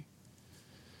ministry.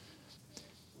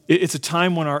 It's a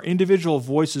time when our individual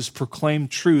voices proclaim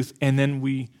truth, and then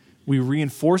we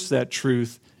reinforce that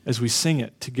truth as we sing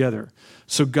it together.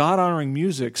 So God-honoring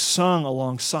music sung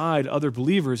alongside other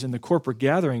believers in the corporate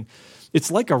gathering, it's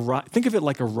like think of it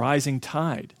like a rising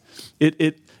tide.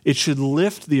 It should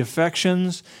lift the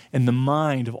affections and the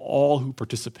mind of all who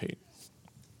participate.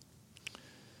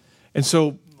 And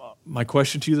so my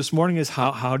question to you this morning is,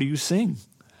 how do you sing?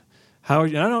 I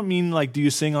don't mean like, do you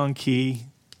sing on key?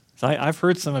 I've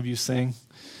heard some of you sing,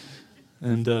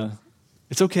 and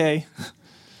it's okay.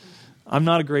 I'm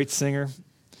not a great singer.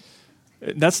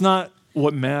 That's not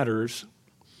what matters.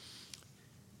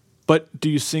 But do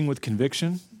you sing with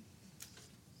conviction?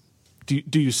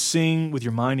 Do you sing with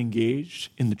your mind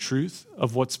engaged in the truth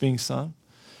of what's being sung?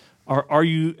 Are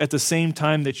you, at the same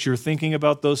time that you're thinking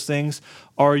about those things,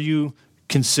 are you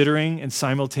considering and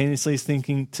simultaneously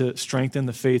thinking to strengthen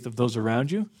the faith of those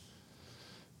around you?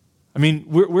 I mean,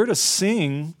 we're to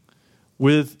sing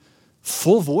with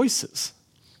full voices,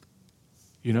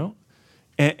 you know?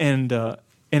 And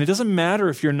it doesn't matter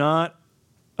if you're not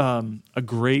a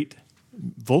great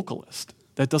vocalist.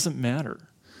 That doesn't matter.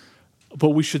 But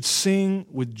we should sing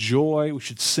with joy. We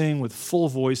should sing with full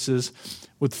voices,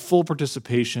 with full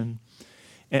participation.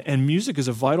 And music is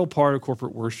a vital part of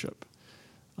corporate worship.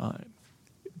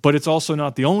 But it's also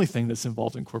not the only thing that's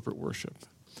involved in corporate worship.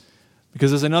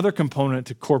 Because there's another component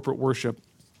to corporate worship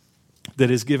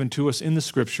that is given to us in the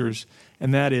Scriptures,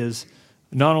 and that is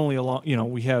not only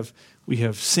we have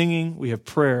singing, we have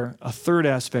prayer. A third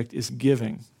aspect is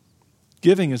giving.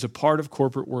 Giving is a part of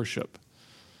corporate worship.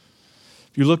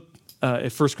 If you look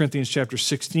at 1 Corinthians chapter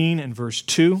 16 and verse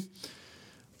 2,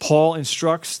 Paul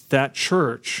instructs that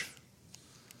church,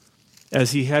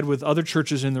 as he had with other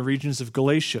churches in the regions of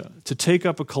Galatia, to take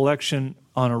up a collection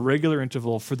on a regular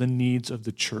interval for the needs of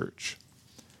the church.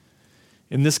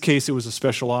 In this case, it was a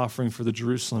special offering for the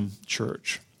Jerusalem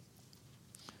church.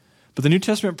 But the New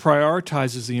Testament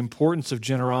prioritizes the importance of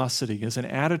generosity as an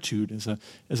attitude, as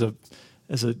a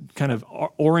kind of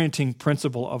orienting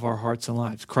principle of our hearts and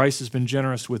lives. Christ has been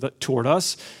generous toward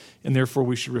us, and therefore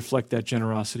we should reflect that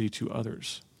generosity to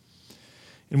others.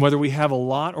 And whether we have a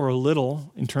lot or a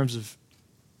little in terms of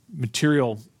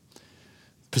material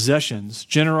possessions,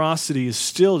 generosity is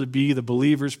still to be the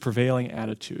believer's prevailing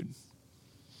attitude.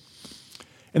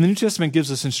 And the New Testament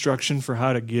gives us instruction for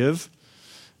how to give.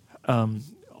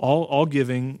 All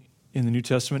giving in the New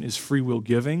Testament is free will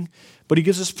giving, but he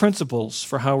gives us principles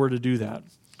for how we're to do that.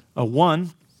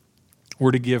 One,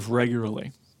 we're to give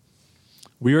regularly.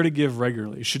 We are to give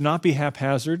regularly. It should not be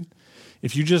haphazard.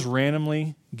 If you just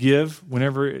randomly give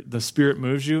whenever the Spirit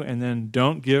moves you and then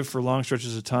don't give for long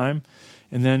stretches of time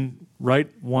and then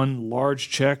write one large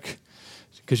check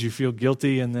because you feel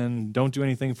guilty and then don't do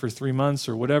anything for 3 months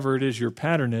or whatever it is your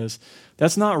pattern is,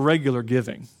 that's not regular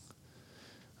giving.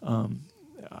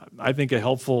 I think a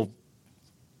helpful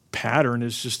pattern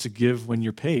is just to give when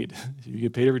you're paid. If you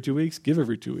get paid every 2 weeks, give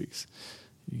every 2 weeks.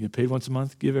 You get paid once a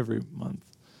month, give every month.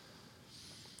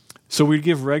 So we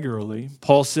give regularly.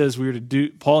 Paul says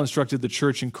Paul instructed the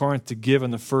church in Corinth to give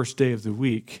on the first day of the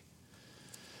week.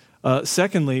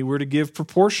 Secondly, we're to give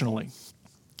proportionally.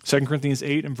 2 Corinthians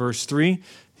 8 and verse 3,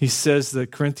 he says the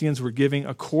Corinthians were giving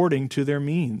according to their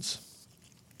means.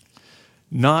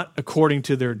 Not according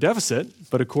to their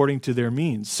deficit, but according to their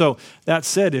means. So that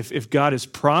said, if God has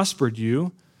prospered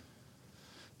you,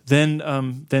 then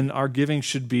our giving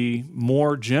should be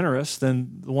more generous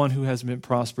than the one who hasn't been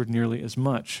prospered nearly as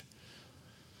much.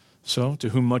 So, to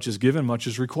whom much is given, much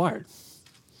is required.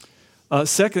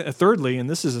 Thirdly, and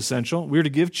this is essential, we're to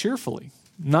give cheerfully,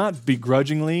 not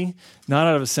begrudgingly, not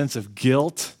out of a sense of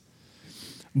guilt,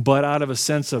 but out of a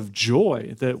sense of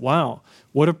joy that, wow,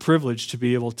 what a privilege to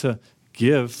be able to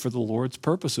give for the Lord's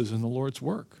purposes and the Lord's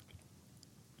work.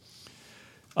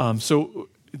 So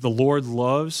the Lord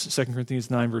loves, 2 Corinthians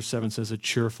 9 verse 7 says, a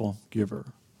cheerful giver.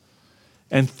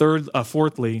 And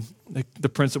fourthly, the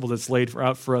principle that's laid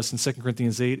out for us in 2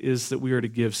 Corinthians 8 is that we are to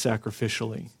give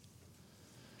sacrificially.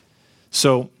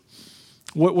 So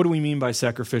what do we mean by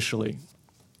sacrificially?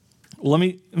 Let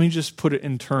me just put it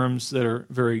in terms that are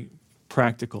very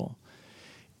practical.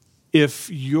 If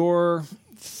your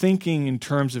thinking in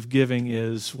terms of giving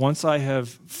is, once I have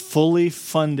fully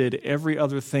funded every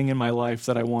other thing in my life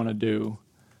that I want to do,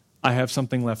 I have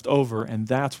something left over, and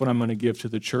that's what I'm going to give to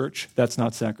the church, that's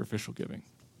not sacrificial giving.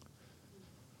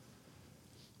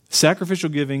 Sacrificial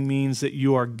giving means that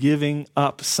you are giving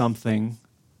up something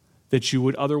that you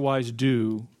would otherwise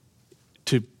do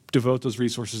to devote those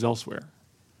resources elsewhere.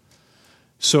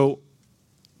 So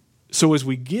as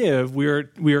we give, we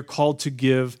are called to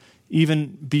give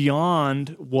even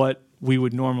beyond what we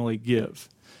would normally give.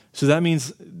 So that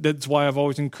means, that's why I've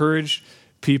always encouraged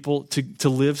people to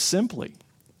live simply.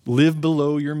 Live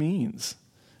below your means.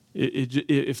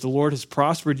 If the Lord has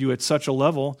prospered you at such a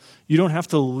level, you don't have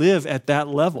to live at that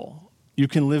level. You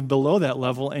can live below that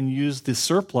level and use the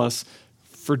surplus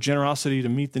for generosity to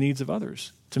meet the needs of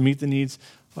others, to meet the needs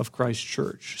of Christ's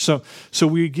church. So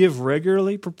we give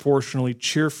regularly, proportionally,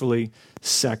 cheerfully,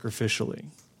 sacrificially.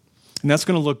 And that's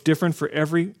going to look different for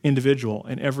every individual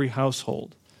and every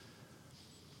household.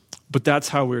 But that's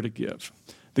how we're to give.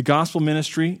 The gospel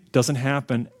ministry doesn't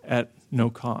happen at no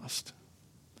cost.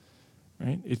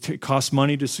 Right? It costs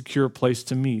money to secure a place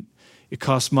to meet. It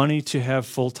costs money to have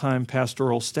full-time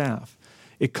pastoral staff.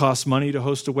 It costs money to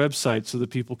host a website so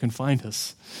that people can find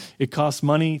us. It costs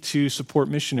money to support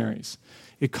missionaries.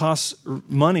 It costs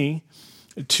money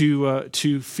to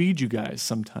feed you guys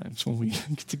sometimes when we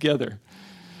get together.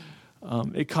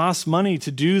 It costs money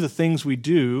to do the things we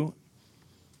do.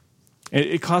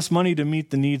 It costs money to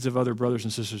meet the needs of other brothers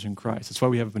and sisters in Christ. That's why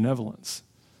we have benevolence.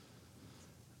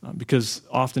 Because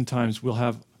oftentimes we'll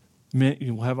have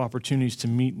opportunities to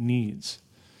meet needs.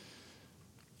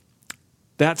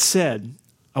 That said,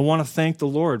 I want to thank the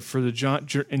Lord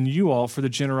and you all for the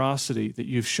generosity that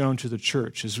you've shown to the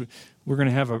church. As we're going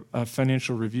to have a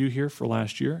financial review here for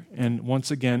last year, and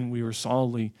once again, we were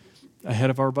solidly ahead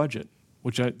of our budget,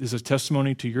 which is a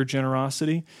testimony to your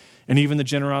generosity and even the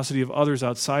generosity of others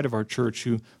outside of our church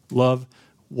who love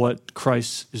what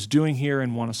Christ is doing here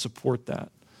and want to support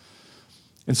that.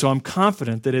 And so I'm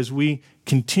confident that as we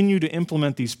continue to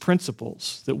implement these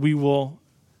principles, that we will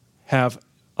have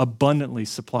abundantly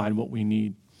supplied what we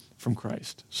need from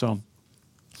Christ. So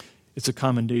it's a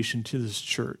commendation to this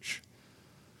church.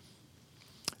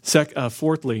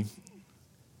 Fourthly,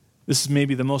 this is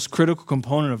maybe the most critical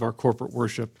component of our corporate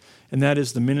worship, and that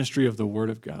is the ministry of the Word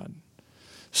of God.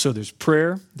 So there's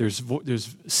prayer, there's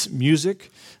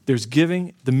music, there's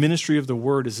giving. The ministry of the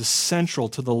Word is essential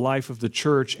to the life of the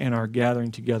church and our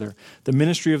gathering together. The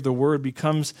ministry of the Word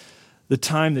becomes the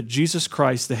time that Jesus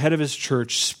Christ, the head of his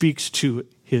church, speaks to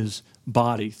his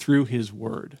body through his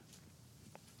Word.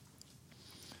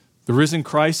 The risen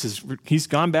Christ, he's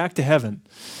gone back to heaven,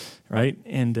 right?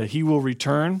 And he will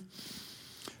return.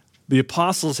 The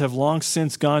apostles have long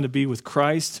since gone to be with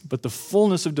Christ, but the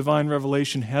fullness of divine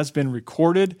revelation has been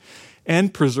recorded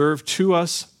and preserved to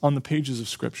us on the pages of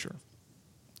Scripture.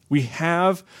 We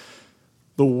have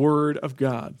the Word of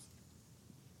God.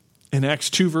 And Acts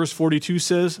 2 verse 42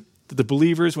 says that the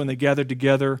believers, when they gathered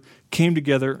together, came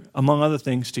together, among other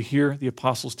things, to hear the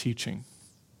apostles' teaching.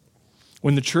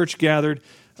 When the church gathered,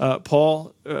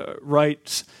 Paul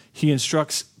writes, he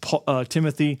instructs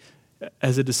Timothy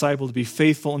as a disciple to be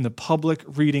faithful in the public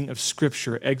reading of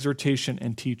Scripture, exhortation,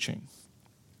 and teaching.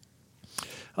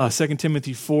 2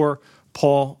 Timothy 4,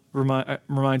 Paul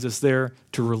reminds us there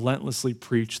to relentlessly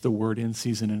preach the word in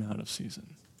season and out of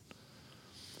season.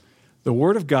 The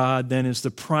Word of God, then, is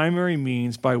the primary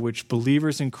means by which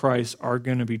believers in Christ are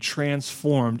going to be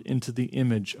transformed into the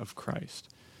image of Christ.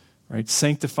 Right?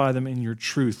 Sanctify them in your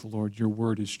truth, Lord. Your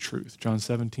word is truth. John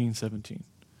 17:17.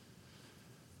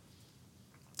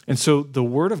 And so the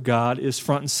Word of God is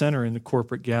front and center in the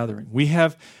corporate gathering. We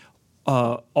have,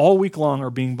 all week long, are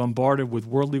being bombarded with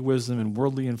worldly wisdom and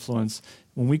worldly influence.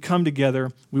 When we come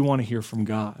together, we want to hear from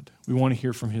God. We want to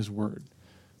hear from His Word.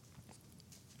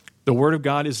 The Word of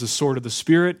God is the sword of the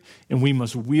Spirit, and we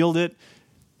must wield it,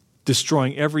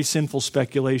 destroying every sinful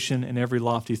speculation and every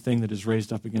lofty thing that is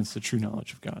raised up against the true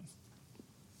knowledge of God.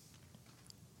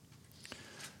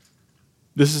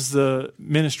 This is the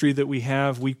ministry that we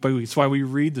have week by week. It's why we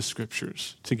read the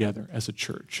Scriptures together as a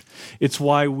church. It's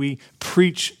why we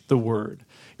preach the Word.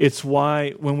 It's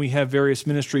why when we have various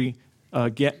ministry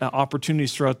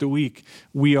opportunities throughout the week,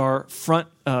 we are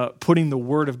putting the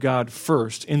Word of God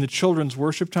first. In the children's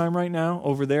worship time right now,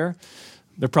 over there,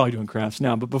 they're probably doing crafts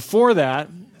now, but before that,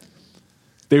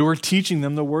 they were teaching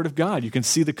them the Word of God. You can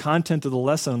see the content of the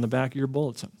lesson on the back of your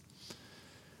bulletin.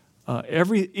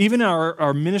 Even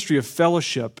our ministry of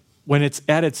fellowship, when it's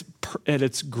at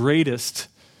its greatest,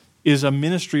 is a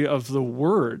ministry of the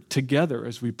Word together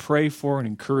as we pray for and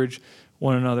encourage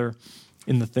one another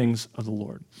in the things of the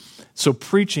Lord. So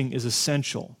preaching is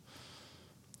essential.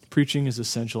 Preaching is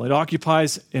essential. It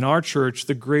occupies in our church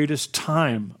the greatest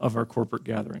time of our corporate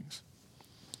gatherings.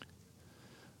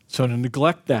 So to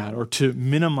neglect that or to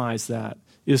minimize that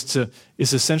is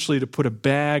essentially to put a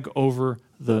bag over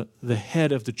the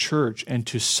head of the church and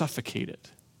to suffocate it.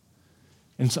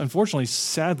 And so unfortunately,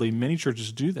 sadly, many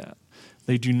churches do that.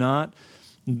 They do not,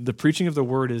 the preaching of the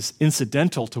Word is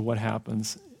incidental to what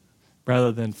happens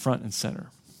rather than front and center.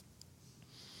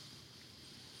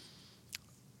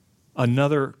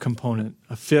 Another component,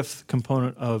 a fifth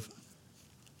component of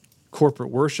corporate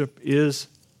worship is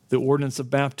the ordinance of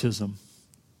baptism.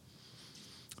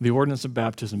 The ordinance of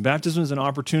baptism. Baptism is an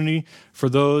opportunity for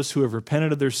those who have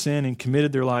repented of their sin and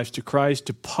committed their lives to Christ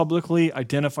to publicly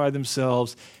identify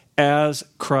themselves as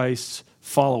Christ's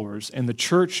followers. And the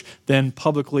church then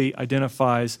publicly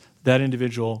identifies that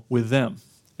individual with them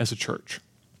as a church.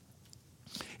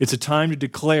 It's a time to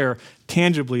declare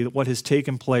tangibly what has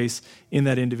taken place in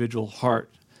that individual heart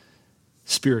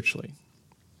spiritually.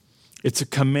 It's a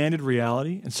commanded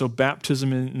reality, and so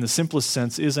baptism in the simplest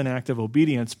sense is an act of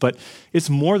obedience, but it's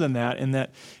more than that in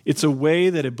that it's a way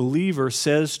that a believer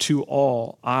says to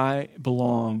all, I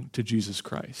belong to Jesus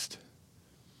Christ.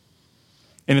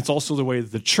 And it's also the way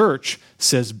that the church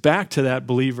says back to that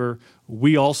believer,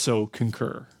 we also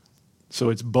concur. So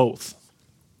it's both.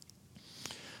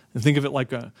 And think of it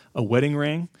like a wedding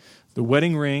ring. The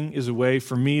wedding ring is a way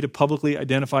for me to publicly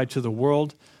identify to the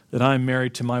world that I'm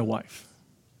married to my wife.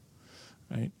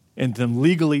 Right? And I'm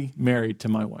legally married to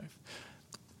my wife.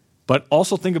 But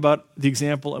also think about the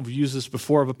example, and we've used this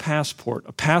before, of a passport.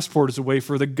 A passport is a way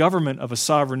for the government of a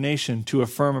sovereign nation to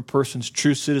affirm a person's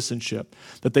true citizenship,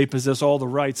 that they possess all the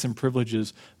rights and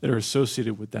privileges that are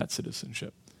associated with that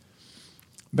citizenship.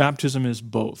 Baptism is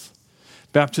both.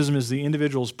 Baptism is the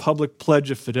individual's public pledge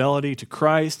of fidelity to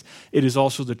Christ. It is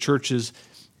also the church's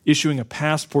issuing a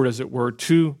passport, as it were,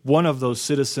 to one of those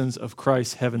citizens of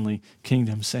Christ's heavenly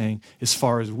kingdom, saying, as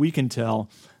far as we can tell,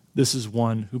 this is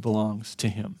one who belongs to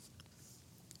him.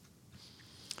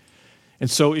 And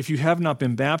so if you have not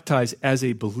been baptized as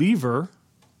a believer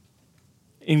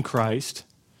in Christ,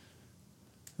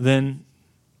 then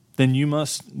you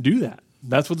must do that.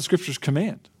 That's what the Scriptures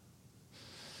command.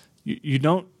 You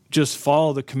don't just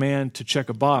follow the command to check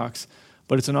a box,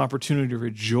 but it's an opportunity to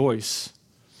rejoice.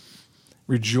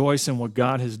 Rejoice in what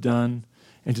God has done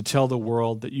and to tell the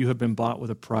world that you have been bought with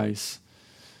a price.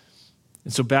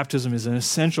 And so baptism is an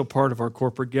essential part of our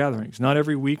corporate gatherings. Not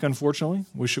every week, unfortunately.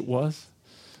 Wish it was.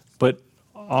 But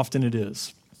often it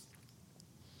is.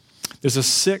 There's a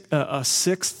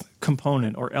sixth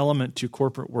component or element to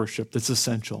corporate worship that's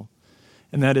essential,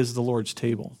 and that is the Lord's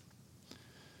table.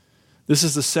 This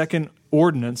is the second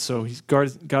ordinance, so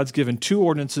God's given two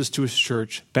ordinances to his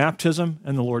church, baptism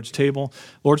and the Lord's table.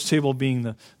 Lord's table being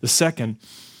the second.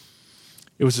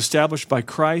 It was established by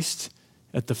Christ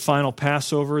at the final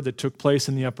Passover that took place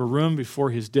in the upper room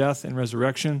before his death and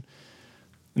resurrection.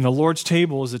 And the Lord's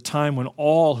table is a time when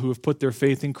all who have put their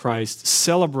faith in Christ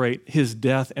celebrate his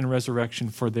death and resurrection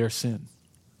for their sin.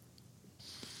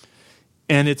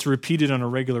 And it's repeated on a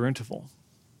regular interval.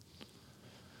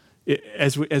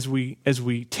 As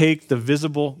we take the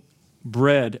visible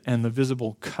bread and the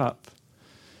visible cup,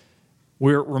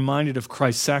 we're reminded of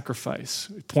Christ's sacrifice.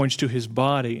 It points to his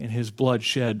body and his blood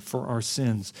shed for our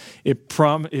sins. It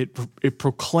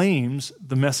proclaims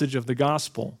the message of the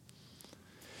gospel.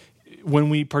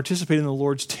 When we participate in the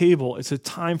Lord's table, it's a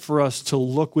time for us to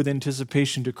look with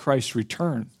anticipation to Christ's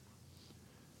return.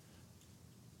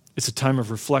 It's a time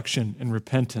of reflection and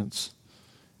repentance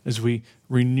as we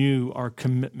renew our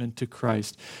commitment to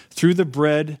Christ. Through the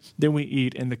bread that we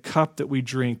eat and the cup that we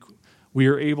drink, we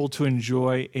are able to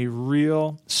enjoy a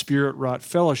real Spirit-wrought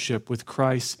fellowship with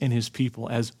Christ and his people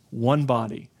as one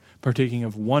body, partaking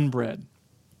of one bread.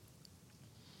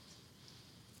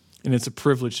 And it's a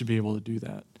privilege to be able to do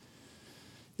that.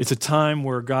 It's a time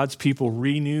where God's people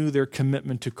renew their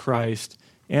commitment to Christ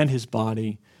and his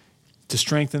body to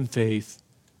strengthen faith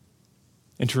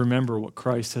and to remember what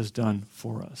Christ has done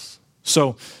for us.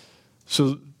 So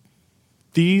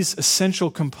these essential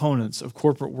components of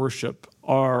corporate worship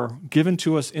are given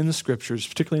to us in the Scriptures,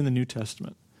 particularly in the New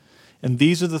Testament. And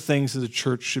these are the things that the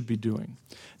church should be doing.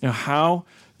 Now, how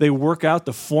they work out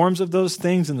the forms of those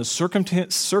things and the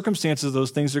circumstances of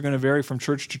those things are going to vary from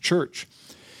church to church.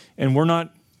 And we're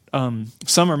not,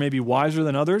 some are maybe wiser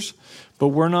than others, but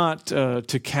we're not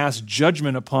to cast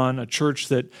judgment upon a church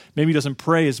that maybe doesn't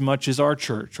pray as much as our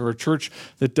church, or a church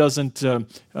that doesn't,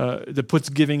 that puts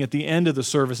giving at the end of the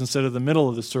service instead of the middle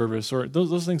of the service, or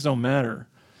those things don't matter.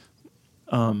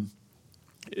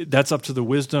 That's up to the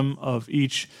wisdom of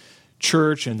each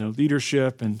church and their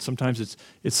leadership, and sometimes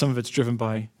it's some of it's driven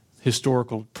by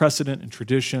historical precedent and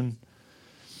tradition.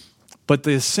 But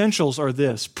the essentials are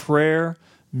this: prayer,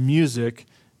 music,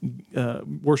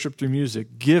 worship through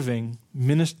music, giving,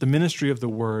 the ministry of the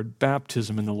word,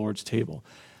 baptism, and the Lord's table.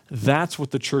 That's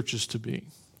what the church is to be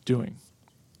doing.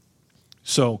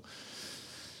 So,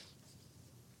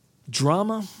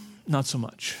 drama, not so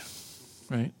much,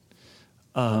 right?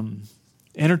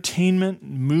 Entertainment,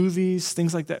 movies,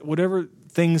 things like that, whatever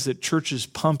things that churches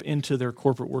pump into their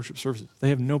corporate worship services, they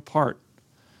have no part.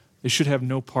 They should have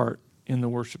no part in the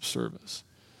worship service,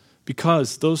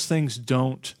 because those things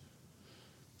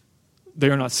they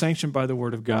are not sanctioned by the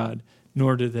Word of God,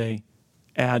 nor do they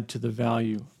add to the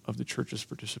value of the church's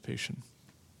participation.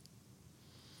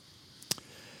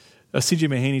 C.J.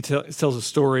 Mahaney tells a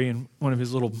story in one of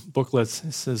his little booklets.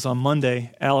 It says, on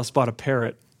Monday, Alice bought a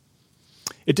parrot.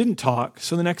 It didn't talk,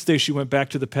 so the next day she went back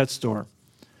to the pet store.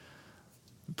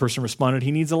 The person responded,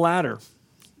 he needs a ladder.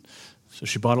 So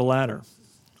she bought a ladder.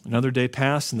 Another day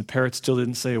passed, and the parrot still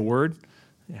didn't say a word.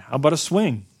 How about a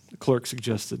swing? The clerk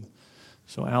suggested.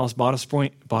 So Alice bought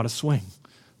a swing.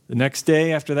 The next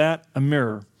day after that, a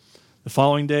mirror. The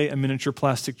following day, a miniature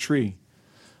plastic tree.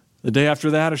 The day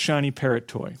after that, a shiny parrot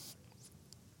toy.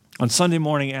 On Sunday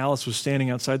morning, Alice was standing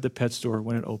outside the pet store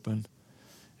when it opened.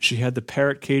 She had the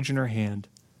parrot cage in her hand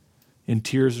and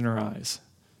tears in her eyes.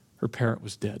 Her parrot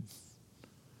was dead.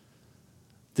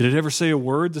 Did it ever say a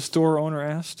word? The store owner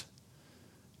asked.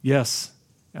 Yes,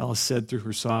 Alice said through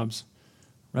her sobs.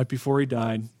 Right before he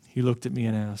died, he looked at me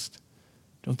and asked,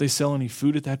 "Don't they sell any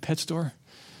food at that pet store?"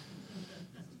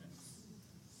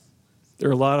 There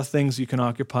are a lot of things you can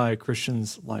occupy a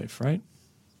Christian's life, right?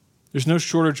 There's no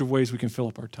shortage of ways we can fill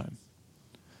up our time.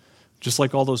 Just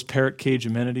like all those parrot cage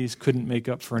amenities couldn't make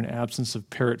up for an absence of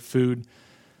parrot food,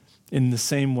 in the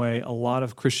same way, a lot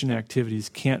of Christian activities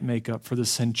can't make up for the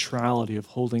centrality of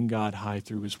holding God high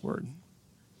through his word.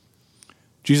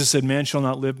 Jesus said, "Man shall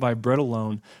not live by bread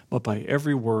alone, but by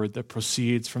every word that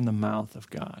proceeds from the mouth of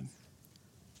God."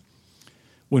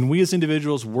 When we as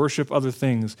individuals worship other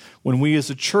things, when we as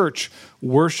a church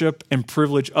worship and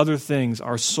privilege other things,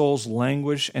 our souls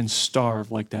languish and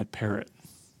starve like that parrot.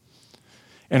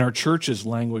 And our churches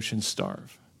languish and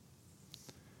starve.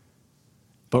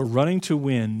 But running to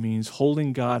win means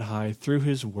holding God high through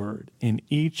his word in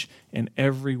each and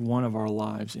every one of our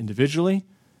lives, individually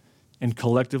and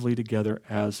collectively together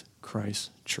as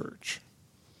Christ's church.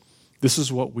 This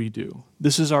is what we do.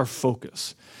 This is our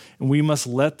focus. And we must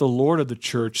let the Lord of the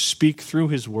church speak through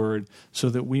his word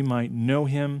so that we might know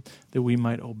him, that we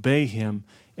might obey him,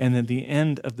 and at the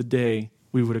end of the day,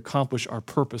 we would accomplish our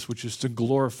purpose, which is to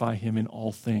glorify him in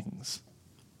all things.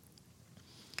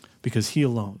 Because he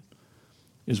alone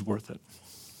is worth it.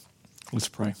 Let's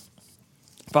pray.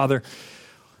 Father,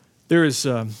 there is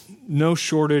no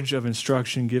shortage of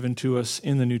instruction given to us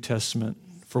in the New Testament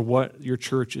for what your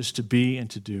church is to be and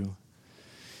to do.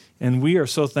 And we are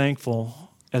so thankful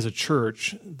as a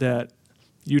church that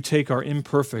you take our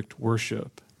imperfect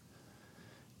worship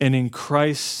and in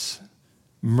Christ's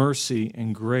mercy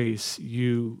and grace,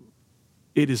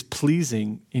 it is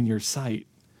pleasing in your sight,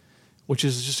 which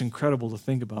is just incredible to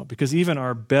think about, because even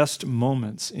our best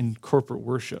moments in corporate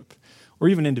worship, or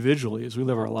even individually as we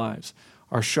live our lives,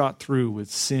 are shot through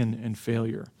with sin and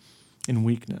failure and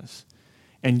weakness.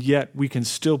 And yet we can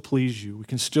still please you, we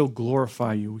can still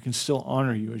glorify you, we can still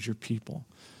honor you as your people.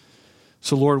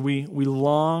 So Lord, we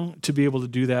long to be able to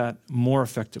do that more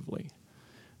effectively.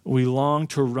 We long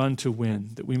to run to win,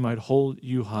 that we might hold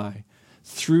you high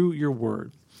through your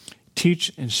word. Teach,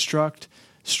 instruct,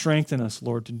 strengthen us,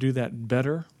 Lord, to do that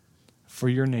better for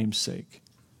your name's sake.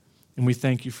 And we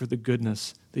thank you for the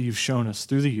goodness that you've shown us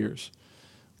through the years.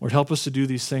 Lord, help us to do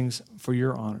these things for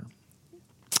your honor.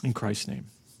 In Christ's name,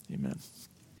 amen.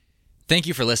 Thank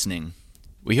you for listening.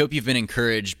 We hope you've been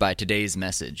encouraged by today's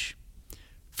message.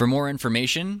 For more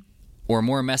information or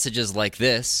more messages like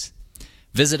this,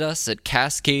 visit us at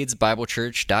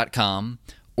cascadesbiblechurch.com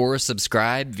or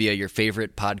subscribe via your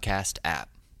favorite podcast app.